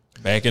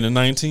 Back in the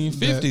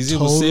 1950s, it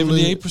was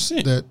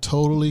 78%. That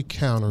totally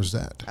counters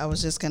that. I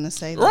was just going to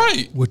say that.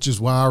 Right. Which is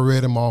why I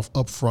read them off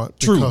up front.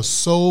 True. Because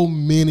so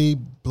many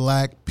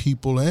black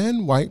people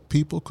and white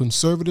people,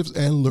 conservatives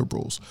and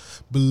liberals,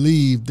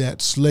 believe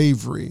that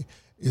slavery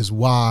is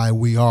why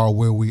we are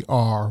where we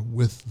are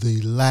with the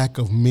lack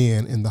of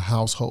men in the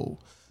household.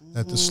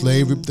 That the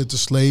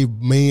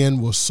slave man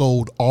was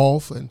sold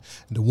off, and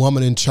the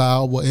woman and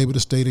child were able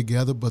to stay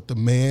together, but the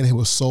man who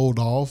was sold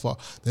off,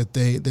 that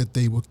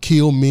they would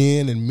kill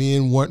men, and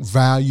men weren't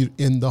valued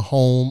in the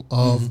home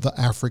of the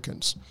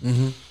Africans.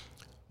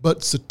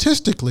 But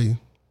statistically,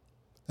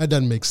 that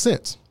doesn't make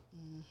sense,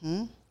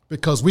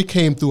 because we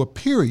came through a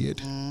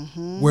period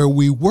where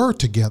we were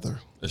together.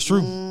 That's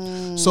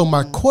true. So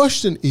my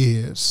question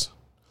is,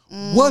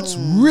 what's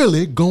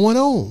really going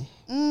on?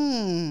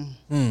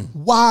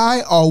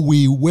 Why are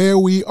we where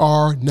we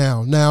are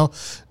now? Now,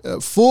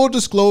 full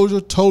disclosure,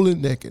 totally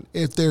naked.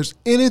 If there's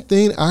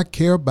anything I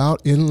care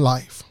about in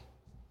life,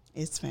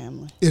 it's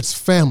family. It's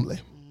family.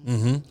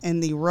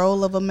 And the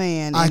role of a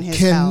man I in his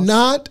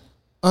cannot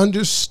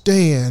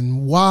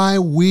understand why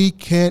we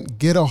can't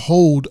get a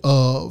hold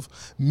of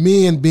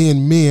men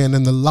being men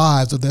in the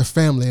lives of their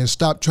family and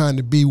stop trying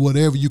to be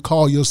whatever you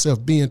call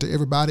yourself being to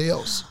everybody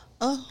else.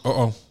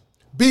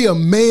 Be a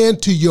man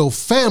to your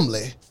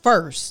family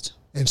first.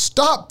 And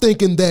stop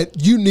thinking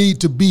that you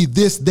need to be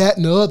this, that,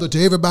 and the other to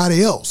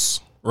everybody else.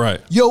 Right.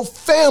 Your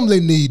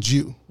family needs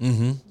you.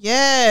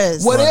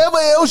 Yes. Whatever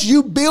else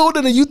you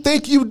building and you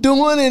think you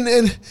doing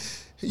and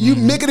you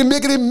mickety,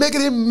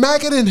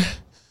 macking,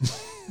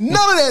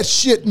 none of that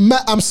shit.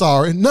 I'm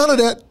sorry. None of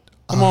that.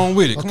 Come on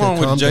with it. Come on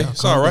with it, Jay.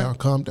 It's all right.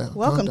 Calm down.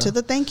 Welcome to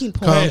the thinking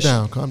point.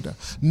 Calm down.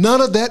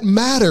 None of that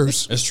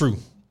matters. That's true.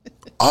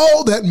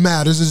 All that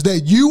matters is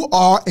that you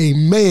are a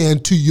man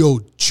to your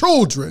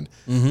children,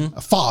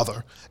 a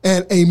father,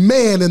 and a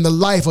man in the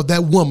life of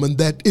that woman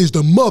that is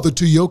the mother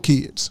to your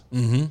kids.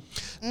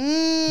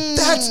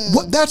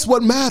 That's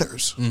what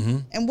matters.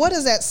 And what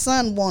does that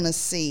son want to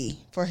see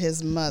for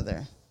his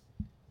mother?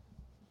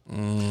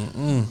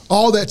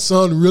 All that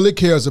son really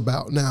cares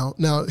about.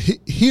 Now,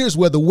 here's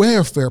where the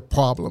welfare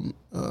problem,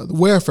 the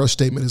welfare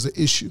statement is an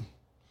issue,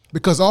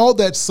 because all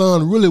that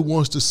son really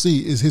wants to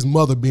see is his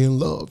mother being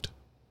loved.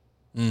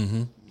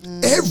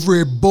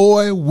 Every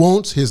boy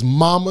wants his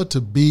mama to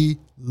be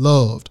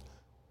loved,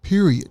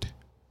 period.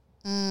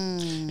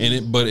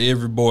 But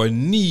every boy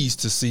needs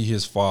to see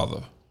his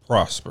father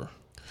prosper.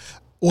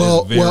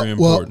 Well, That's very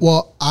important.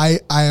 Well,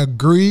 I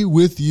agree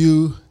with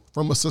you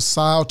from a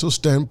societal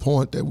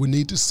standpoint that we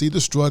need to see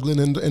the struggling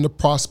and the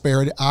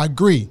prosperity. I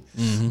agree.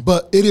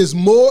 But it is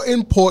more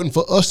important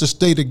for us to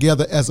stay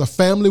together as a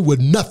family with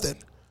nothing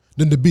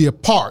than to be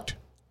apart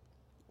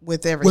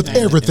with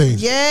everything.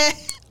 Yeah.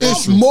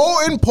 It's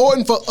more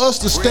important for us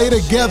to stay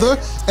together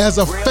as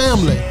a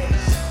family,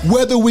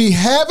 whether we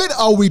have it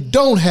or we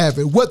don't have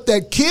it. What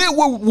that kid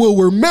will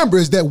remember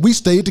is that we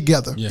stayed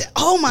together. Yeah.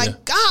 Oh my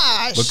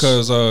gosh.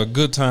 Because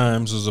Good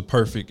Times is a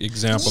perfect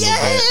example of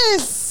that.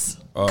 Yes.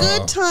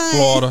 Good Times.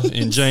 Florida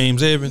and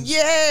James Evans.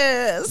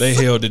 Yes. They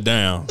held it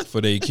down for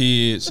their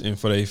kids and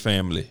for their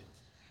family.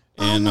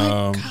 And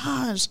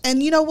Gosh,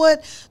 and you know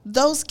what?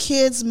 Those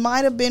kids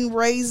might have been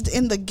raised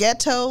in the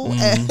ghetto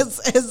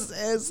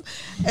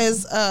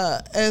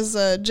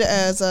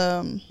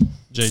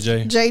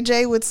JJ.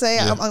 JJ would say.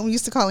 Yeah. I'm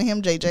used to calling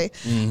him JJ.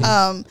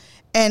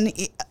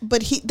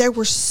 But they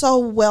were so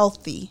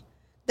wealthy.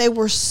 They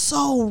were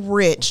so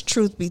rich,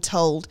 truth be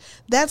told.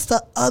 That's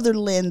the other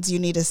lens you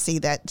need to see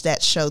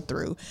that show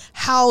through.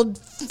 How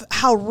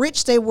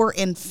rich they were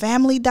in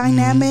family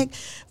dynamic,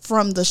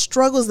 from the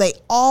struggles. They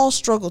all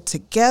struggled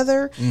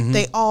together.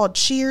 They all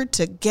cheered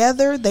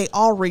together. They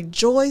all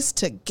rejoiced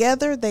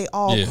together. They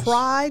all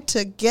cried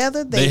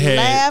together. They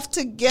laughed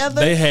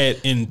together. They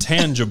had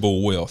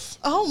intangible wealth.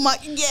 Oh my,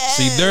 yes.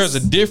 See, there's a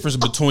difference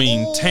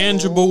between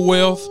tangible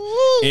wealth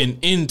and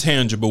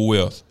intangible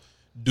wealth.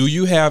 Do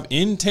you have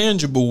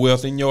intangible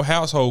wealth in your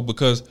household?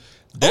 Because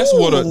that's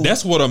what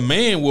a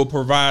man will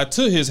provide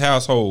to his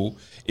household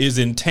is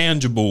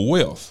intangible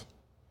wealth.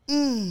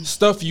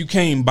 Stuff you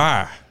can't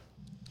buy.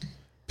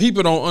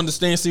 People don't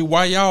understand. See,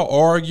 why y'all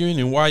arguing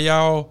and why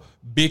y'all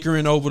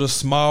bickering over the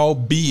small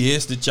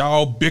BS that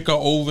y'all bicker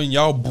over and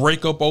y'all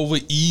break up over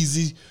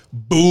easy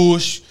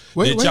bush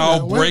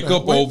y'all break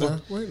up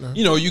over.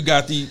 You know, you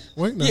got the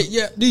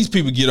these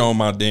people get on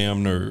my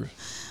damn nerves.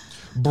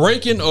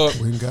 Breaking up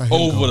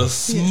over the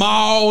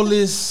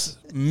smallest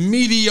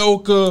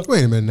mediocre.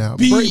 Wait a minute now.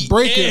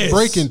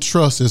 Breaking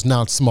trust is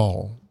not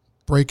small.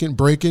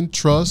 Breaking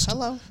trust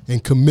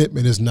and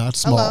commitment is not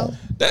small.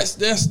 That's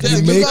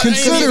you may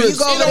consider it. It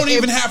don't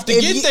even have to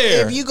get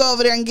there. If you go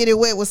over there and get it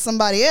wet with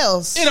somebody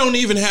else, it don't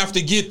even have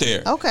to get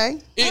there. Okay,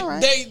 all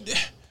right. They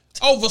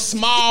over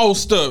small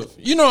stuff.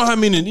 You know how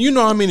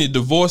many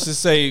divorces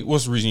say?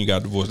 What's the reason you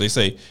got divorced? They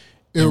say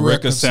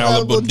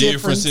irreconcilable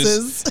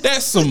differences.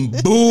 That's some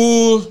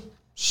bull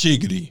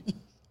shiggity.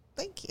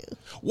 Thank you.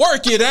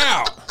 Work it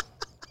out.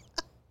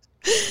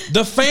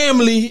 The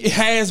family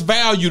has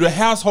value. The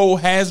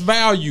household has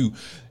value.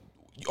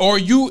 Are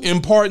you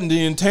imparting the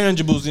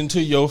intangibles into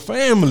your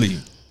family?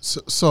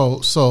 So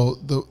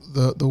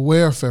the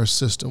welfare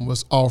system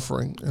was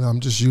offering, and I'm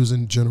just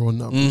using general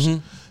numbers,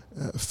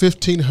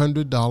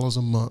 $1,500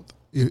 a month.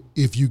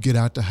 If you get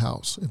out the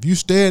house, if you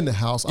stay in the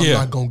house, I'm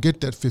not gonna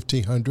get that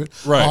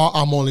 $1,500. Right. Or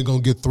I'm only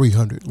gonna get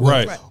 $300.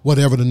 Right.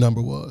 Whatever the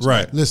number was.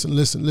 Right.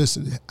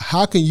 Listen.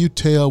 How can you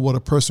tell what a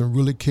person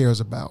really cares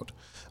about?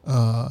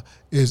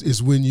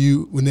 Is when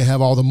they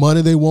have all the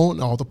money they want,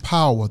 and all the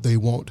power they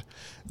want.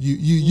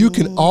 You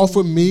can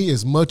offer me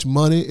as much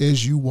money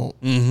as you want.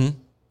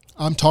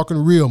 I'm talking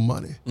real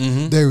money.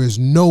 There is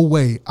no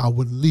way I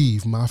would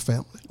leave my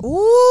family.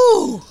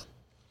 Ooh.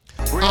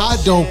 I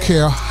don't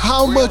care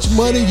how much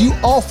money you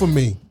offer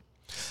me.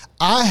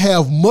 I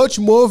have much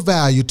more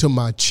value to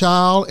my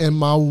child and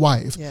my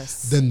wife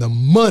than the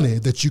money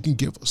that you can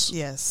give us.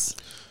 Yes.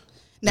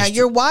 Now,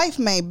 your wife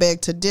may beg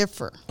to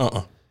differ.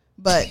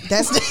 But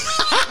that's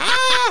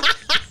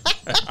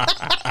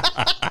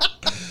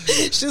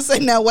she'll say,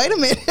 now, wait a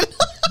minute.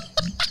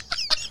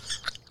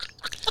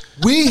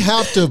 We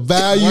have to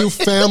value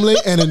family,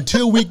 and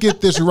until we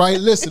get this right,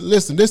 listen.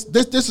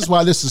 This is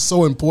why this is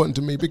so important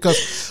to me,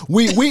 because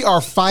we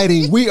are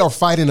fighting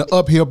an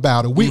uphill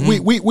battle.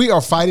 We are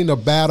fighting a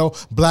battle.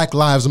 Black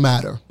Lives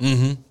Matter.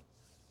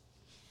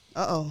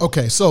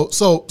 Okay,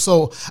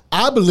 so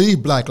I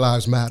believe Black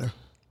Lives Matter.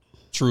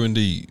 True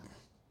indeed.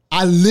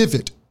 I live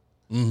it.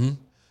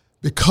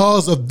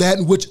 Because of that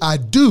in which I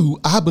do,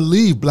 I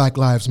believe Black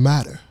Lives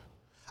Matter.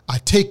 I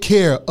take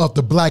care of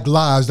the black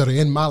lives that are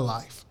in my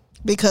life.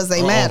 Because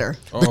they matter.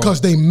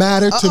 Because they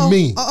matter to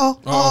me.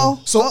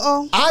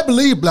 So I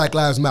believe Black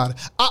Lives Matter.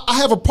 I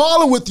have a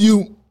problem with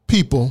you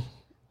people.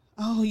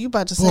 Oh, you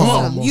about to say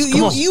something.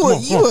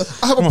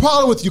 I have a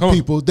problem with you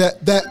people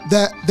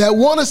that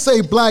want to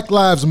say Black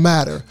Lives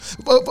Matter.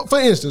 For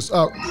instance,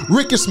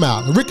 Ricky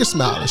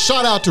Smiley.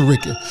 Shout out to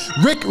Ricky.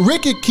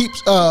 Ricky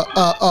keeps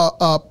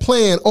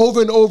playing over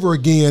and over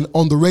again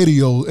on the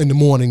radio in the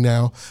morning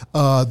now.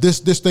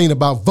 This thing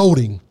about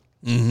voting.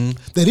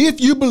 That if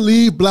you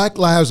believe Black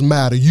Lives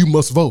Matter, you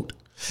must vote.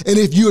 And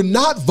if you're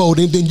not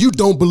voting, then you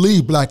don't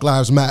believe Black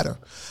Lives Matter.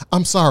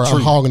 I'm sorry,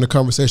 I'm hogging the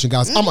conversation,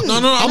 guys. I'm gonna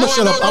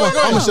shut up. I'm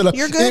gonna shut up.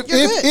 You're good.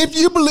 If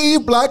you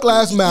believe Black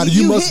Lives Matter,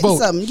 you must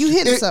vote. You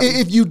hit something.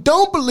 If you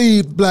don't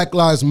believe Black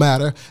Lives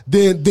Matter,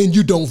 then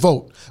you don't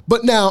vote.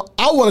 But now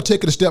I want to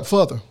take it a step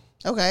further.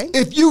 Okay.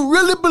 If you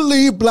really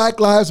believe Black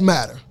Lives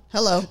Matter,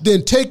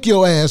 then take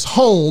your ass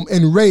home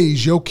and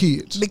raise your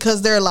kids.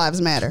 Because their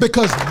lives matter.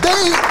 Because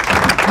they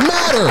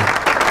matter.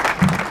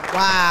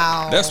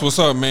 Wow. That's what's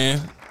up,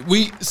 man.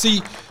 We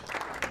see.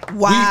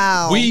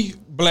 Wow. We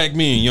black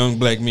men, young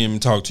black men,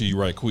 talk to you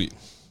right quick.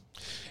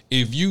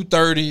 If you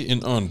 30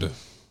 and under,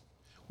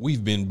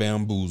 we've been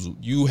bamboozled.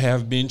 You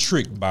have been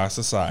tricked by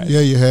society. Yeah,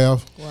 you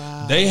have.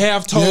 Wow. They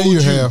have told you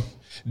that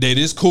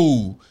it's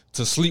cool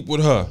to sleep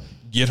with her,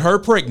 get her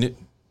pregnant,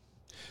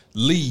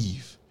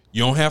 leave.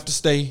 You don't have to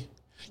stay.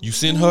 You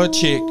send her a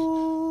check.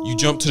 You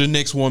jump to the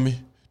next woman,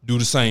 do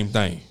the same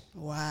thing.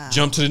 Wow.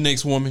 Jump to the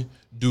next woman,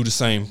 do the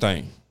same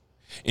thing.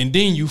 And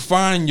then you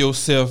find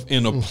yourself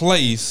in a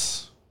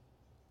place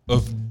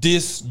of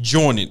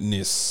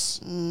disjointedness,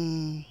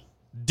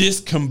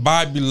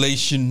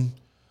 discombobulation.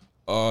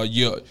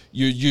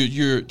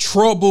 You're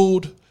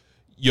troubled.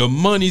 Your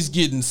money's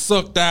getting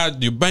sucked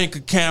out your bank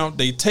account.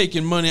 They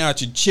taking money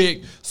out your check.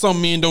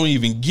 Some men don't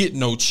even get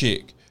no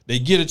check. They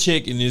get a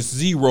check and it's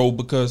zero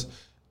because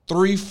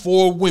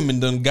 3-4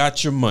 women done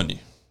got your money.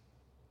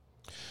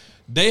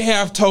 They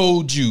have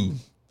told you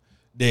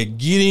that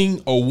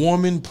getting a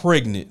woman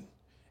pregnant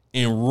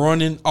and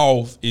running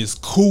off is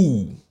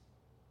cool.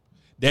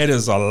 That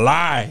is a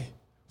lie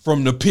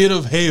from the pit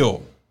of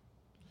hell.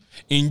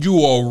 And you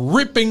are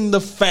ripping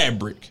the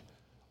fabric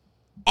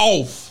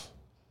off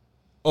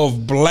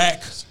of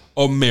Black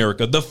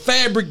America. The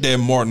fabric that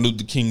Martin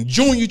Luther King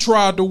Jr.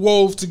 tried to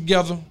wove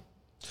together.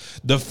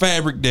 The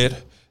fabric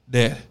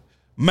that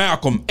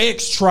Malcolm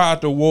X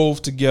tried to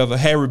wove together.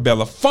 Harry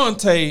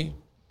Belafonte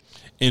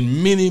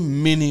and many,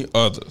 many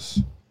others.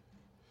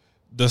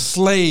 The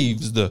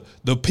slaves, the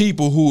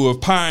people who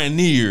have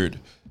pioneered,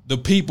 the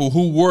people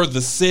who were the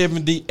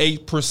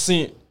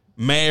 78%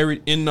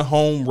 married in the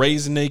home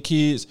raising their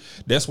kids.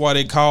 That's why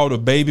they call the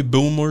baby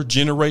boomer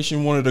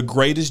generation one of the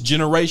greatest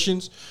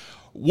generations.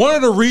 One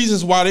of the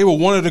reasons why they were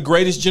one of the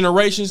greatest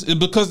generations is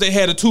because they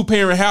had a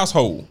 2-parent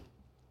household.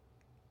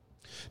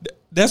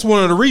 That's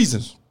one of the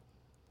reasons.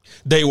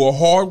 They were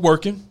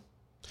hardworking.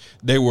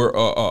 They were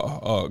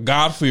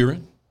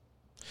God-fearing.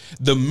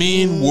 The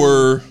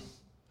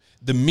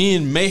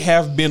men may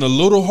have been a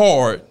little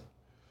hard,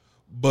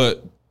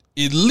 but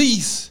at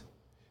least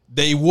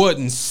they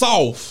wasn't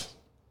soft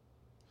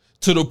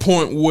to the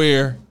point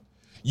where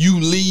you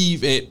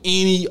leave at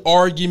any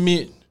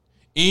argument,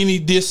 any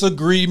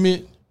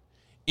disagreement,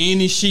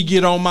 any she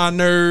get on my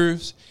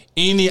nerves,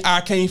 any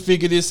I can't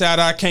figure this out,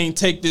 I can't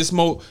take this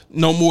no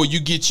more. You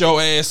get your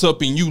ass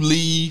up and you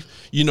leave.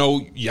 You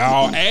know,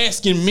 y'all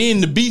asking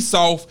men to be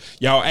soft.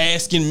 Y'all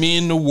asking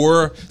men to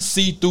wear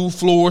see-through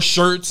floor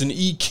shirts and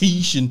eat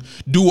quiche and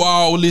do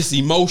all this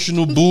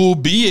emotional bull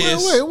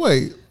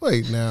BS.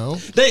 Wait now.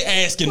 They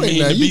asking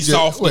men to be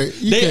soft.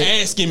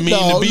 They asking men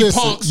to be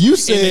punks. You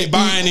said and they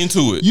buying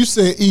into it. You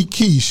said eat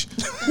quiche.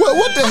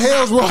 What the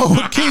hell's wrong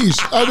with quiche?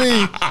 I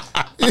mean,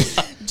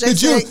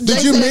 did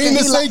you mean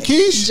to say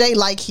quiche? Jay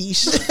like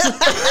quiche.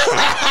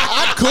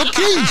 I cook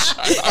quiche.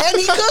 And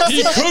he cooks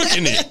He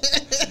cooking it.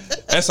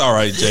 That's all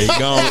right, Jay.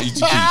 Go on, eat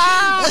your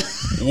quiche.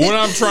 What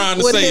I'm trying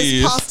to say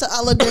his is pasta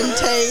alla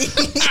dente.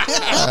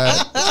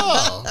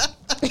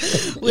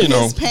 With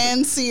his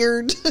pan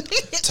seared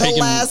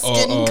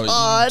Alaskan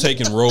cod.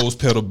 Taking rose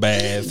petal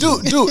baths. Do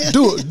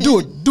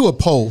a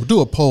poll.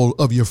 Do a poll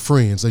of your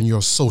friends and your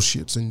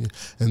associates and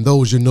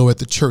those you know at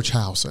the church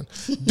house, and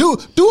do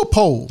a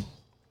poll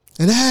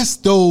and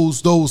ask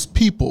those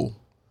people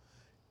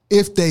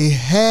if they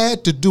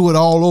had to do it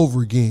all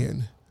over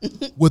again,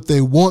 would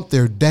they want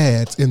their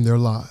dads in their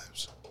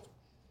lives?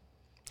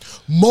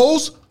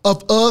 Most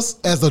of us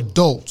as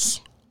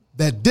adults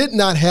that did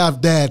not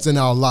have dads in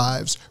our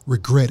lives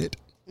regret it.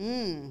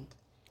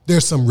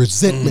 There's some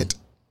resentment.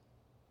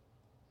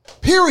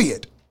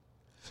 Period.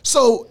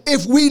 So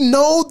if we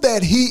know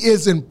that he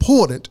is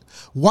important,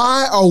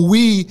 why are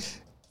we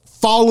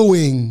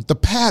following the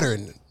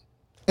pattern?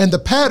 And the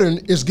pattern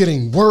is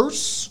getting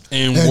worse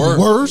and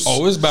worse.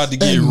 Oh, it's about to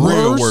get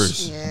real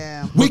worse.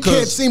 Yeah. We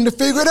can't seem to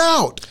figure it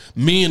out.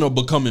 Men are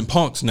becoming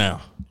punks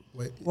now.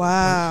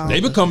 Wow. They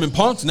becoming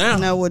punks now.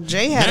 No, well,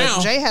 Jay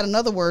had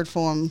another word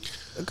for him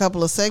a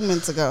couple of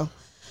segments ago.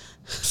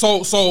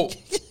 So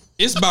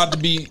it's about to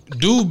be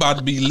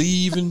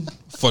leaving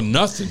for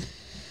nothing,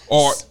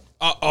 or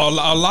a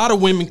lot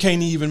of women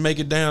can't even make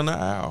it down the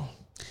aisle.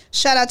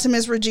 Shout out to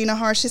Ms. Regina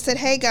Hart. She said,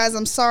 "Hey guys,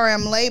 I'm sorry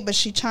I'm late," but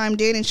she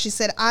chimed in and she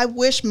said, "I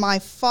wish my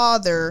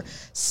father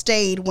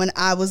stayed when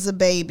I was a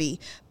baby,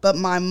 but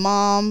my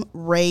mom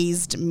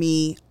raised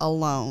me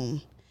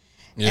alone."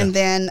 Yeah. And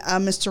then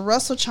Mr.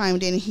 Russell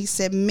chimed in and he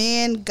said,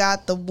 "Men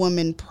got the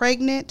woman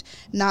pregnant,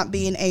 not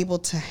being able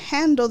to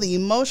handle the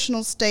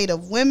emotional state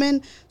of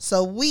women.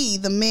 So we,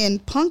 the men,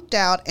 punked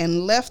out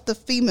and left the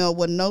female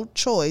with no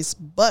choice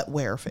but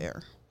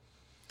welfare."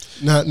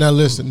 Now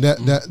listen,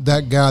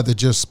 that guy that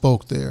just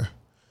spoke there,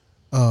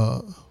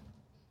 to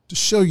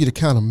show you the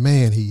kind of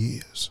man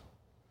he is.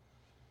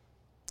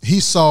 He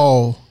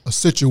saw a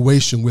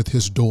situation with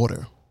his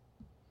daughter.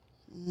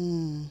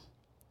 And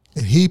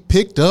he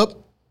picked up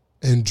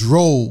and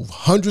drove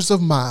hundreds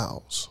of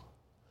miles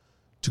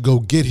to go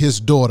get his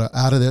daughter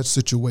out of that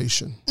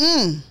situation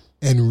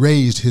and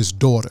raised his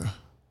daughter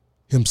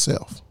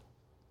himself.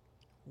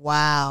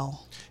 Wow.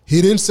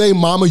 He didn't say,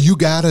 "Mama, you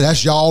got it.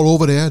 That's y'all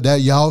over there.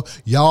 That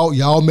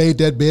y'all made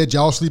that bed.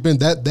 Y'all sleep in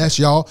that. That's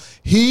y'all."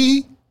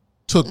 He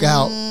took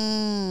out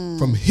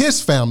from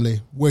his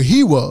family where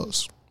he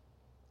was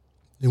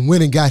and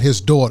went and got his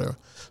daughter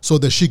so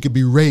that she could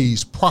be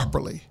raised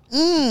properly.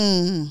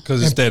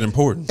 Because it's that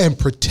important. And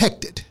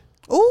protected.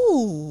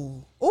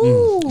 Ooh.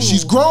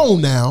 She's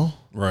grown now.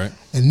 Right.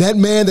 And that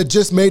man that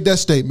just made that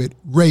statement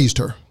raised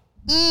her.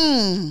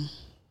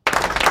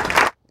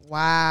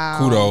 Wow.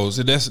 Kudos.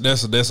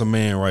 That's a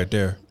man right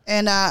there.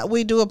 And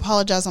we do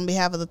apologize on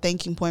behalf of the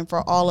Thinking Point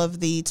for all of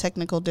the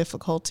technical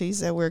difficulties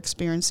that we're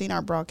experiencing.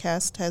 Our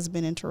broadcast has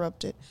been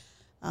interrupted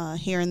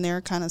here and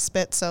there, kind of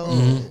spit. So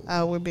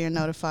we're being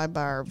notified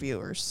by our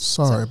viewers.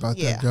 Sorry about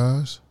that,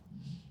 guys.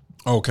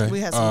 Okay. We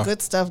had some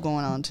good stuff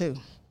going on, too.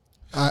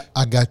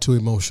 I got too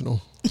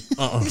emotional.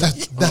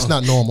 That's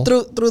not normal.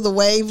 Through the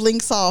wave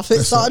links off.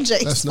 It's all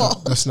Jake's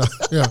fault. That's not.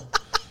 Yeah.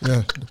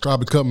 They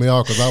probably cut me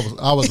off because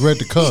I was ready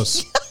to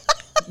cuss.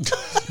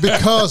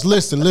 Because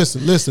listen.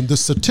 The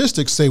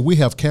statistics say we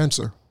have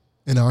cancer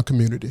in our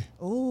community.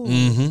 Ooh.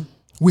 Mm-hmm.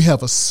 We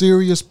have a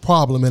serious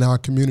problem in our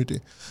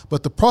community.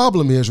 But the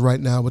problem is right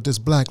now with this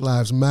Black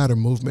Lives Matter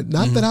movement.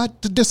 Not that I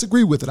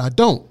disagree with it. I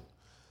don't.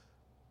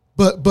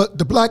 But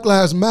the Black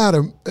Lives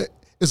Matter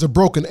is a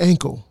broken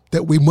ankle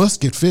that we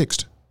must get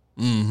fixed.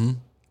 Mm-hmm.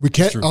 We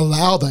can't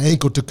allow the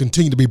ankle to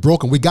continue to be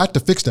broken. We got to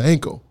fix the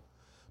ankle.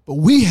 But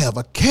we have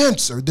a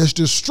cancer that's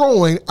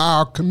destroying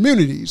our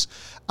communities,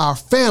 our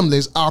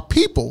families, our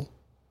people.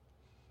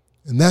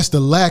 And that's the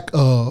lack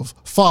of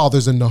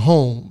fathers in the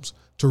homes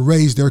to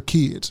raise their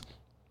kids.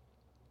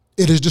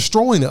 It is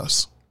destroying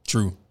us.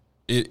 True.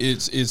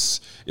 It's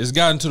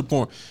gotten to the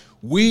point.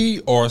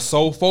 We are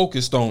so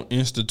focused on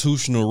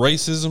institutional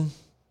racism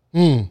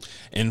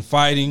and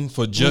fighting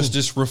for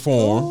justice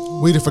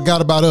reform. We done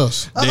forgot about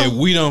us. That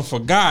we done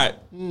forgot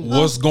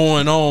what's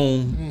going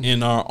on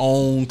in our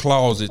own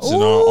closets, in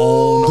our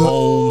own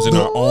homes, in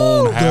our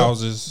own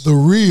houses. The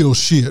real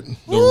shit.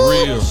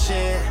 The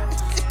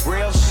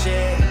real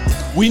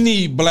shit. We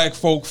need black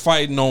folk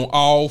fighting on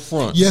all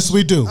fronts. Yes,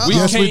 we do.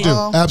 Yes, we do.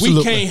 Absolutely.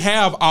 We can't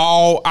have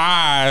all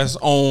eyes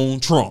on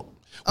Trump.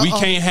 We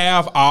can't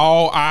have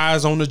all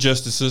eyes on the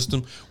justice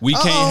system. We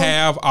can't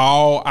have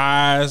all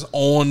eyes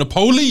on the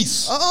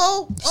police.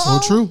 So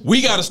true.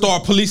 We got to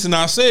start policing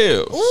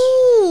ourselves.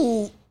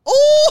 Ooh.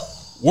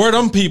 Where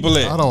them people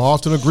at? I don't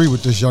often agree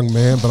with this young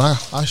man, but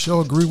I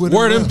sure agree with him.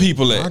 Where them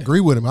people at? I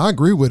agree with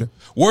him.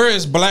 Where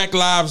is Black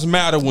Lives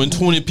Matter when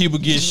 20 people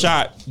get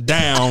shot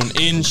down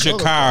in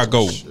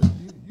Chicago?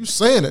 You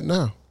saying it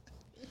now.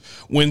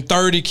 When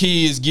 30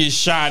 kids get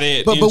shot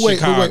at in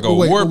Chicago.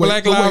 Where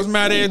Black Lives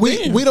Matter at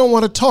then? We don't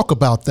want to talk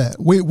about that.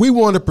 We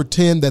want to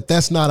pretend that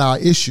that's not our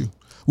issue.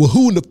 Well,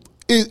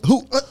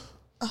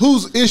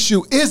 whose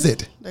issue is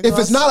it? If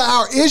it's not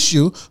our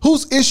issue,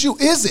 whose issue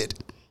is it?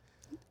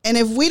 And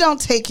if we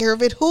don't take care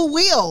of it, who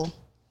will?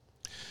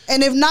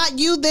 And if not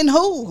you, then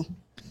who?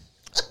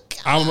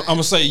 I'm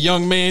gonna say,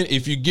 young man,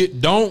 if you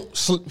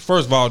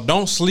first of all,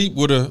 don't sleep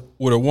with a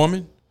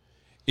woman.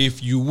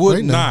 If you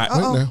would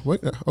not,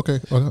 wait now. Okay.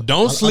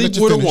 Don't sleep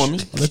with a woman.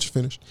 I'll let you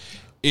finish.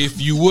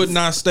 If you would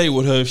not stay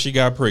with her if she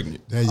got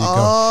pregnant. There you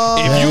go.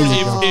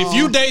 If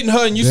you dating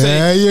her and you say,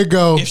 there you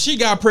go. If she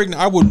got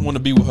pregnant, I wouldn't want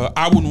to be with her.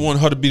 I wouldn't want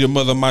her to be the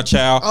mother of my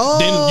child.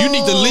 Then you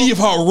need to leave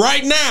her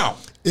right now.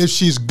 If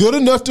she's good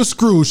enough to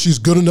screw, she's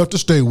good enough to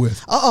stay with.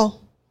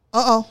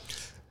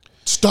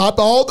 Stop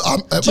all.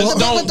 But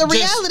the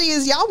reality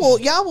is,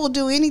 y'all will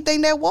do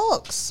anything that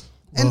walks,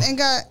 and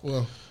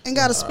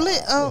got a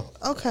split. Oh,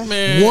 okay.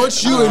 Man,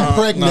 once you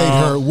impregnate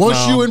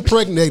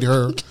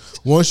her,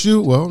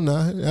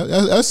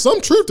 that's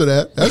some truth to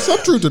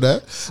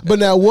that. But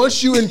now,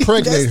 once you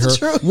impregnate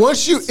her,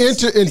 once you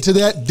enter into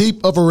that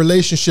deep of a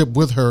relationship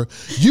with her,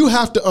 you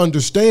have to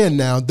understand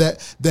now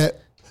that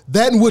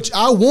in which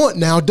I want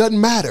now doesn't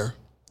matter.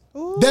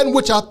 Ooh. That in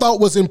which I thought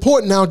was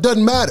important now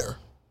doesn't matter.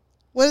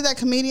 What did that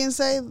comedian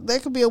say? There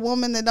could be a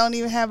woman that don't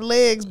even have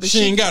legs, but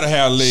she ain't gotta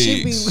have legs.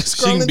 She be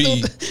strolling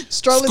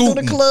through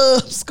the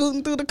club,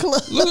 scooting through the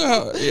club. Look at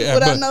her,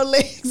 without no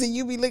legs, and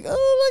you be like,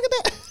 oh, look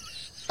at that.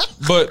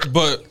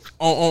 But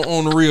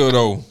on the real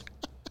though,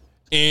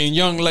 and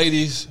young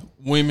ladies,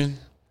 women,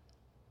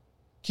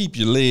 keep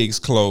your legs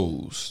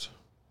closed.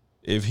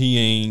 If he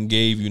ain't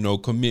gave you no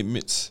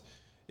commitments,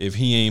 if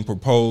he ain't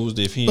proposed,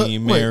 if he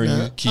ain't married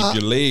you, keep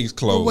your legs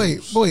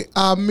closed. Wait,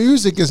 our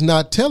music is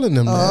not telling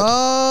them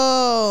that.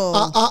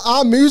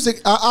 Our music,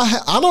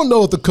 I don't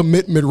know the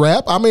commitment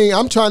rap. I mean,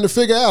 I'm trying to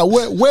figure out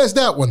where's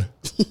that one.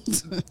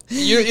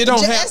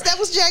 That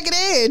was Jagged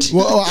Edge.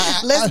 Well,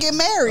 let's get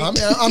married.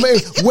 I mean,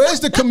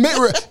 where's the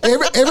commitment?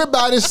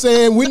 Everybody's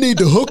saying we need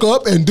to hook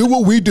up and do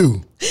what we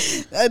do.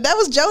 That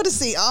was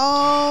Jodeci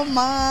all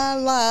my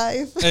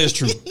life. That's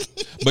true.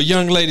 But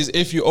young ladies,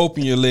 if you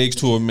open your legs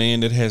to a man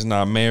that has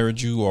not married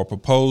you or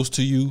proposed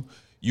to you,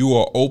 you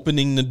are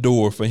opening the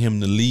door for him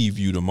to leave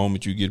you the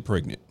moment you get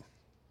pregnant.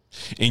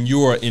 And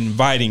you are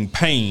inviting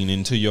pain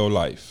into your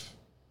life.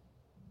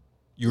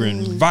 You're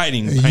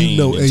inviting pain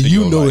into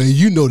your life. And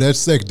you know that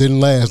sex didn't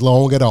last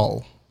long at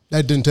all.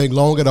 That didn't take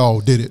long at all,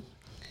 did it?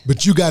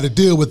 But you got to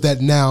deal with that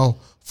now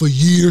for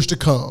years to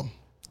come.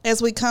 As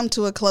we come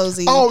to a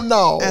closing. Oh,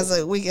 no.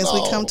 As we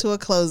come to a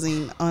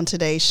closing on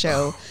today's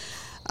show,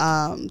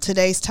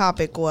 today's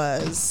topic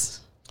was...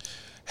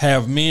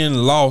 Have men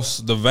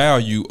lost the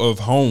value of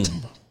home?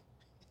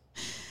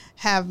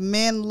 Have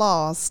men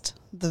lost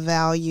the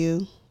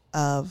value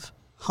of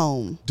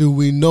home? Do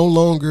we no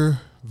longer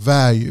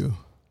value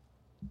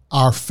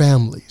our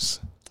families?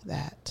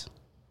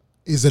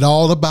 Is it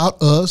all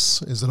about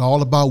us? Is it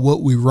all about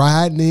what we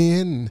riding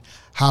in and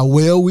how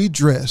well we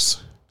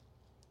dress?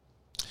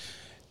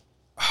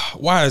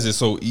 Why is it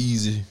so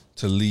easy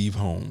to leave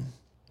home?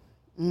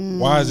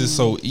 Why is it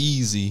so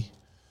easy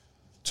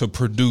to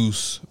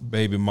produce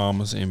baby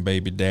mamas and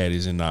baby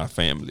daddies in our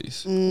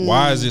families?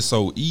 Why is it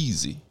so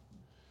easy?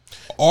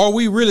 Are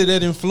we really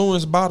that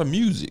influenced by the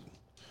music?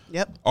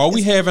 Yep. Are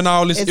we having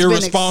all this it's been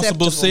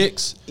irresponsible acceptable.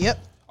 sex? Yep.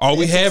 Are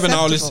we It's having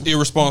all this acceptable.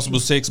 irresponsible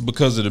sex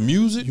because of the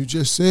music? You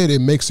just said it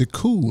makes it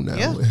cool now.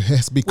 Yeah. It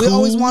has to be cool. We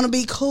always want to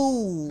be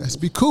cool. Has to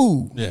be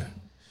cool. Yeah.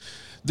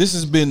 This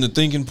has been the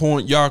Thinking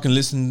Point. Y'all can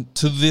listen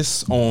to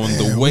this on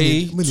the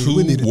way We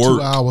needed to work.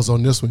 2 hours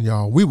on this one,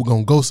 y'all. We were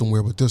going to go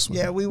somewhere with this one.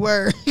 Yeah, we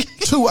were.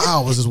 2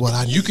 hours is what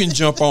I need. You can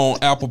jump on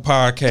Apple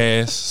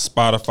Podcasts,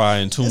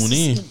 Spotify, and tune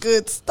in.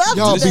 Good stuff.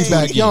 Y'all today. be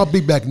back. Y'all be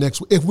back next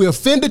week. If we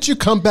offended you,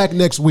 come back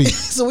next week.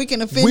 So we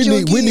can offend we you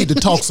need again. we need to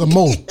talk some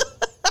more.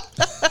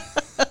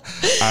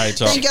 All right,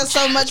 y'all. Thank you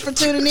so much for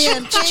tuning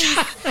in. Peace.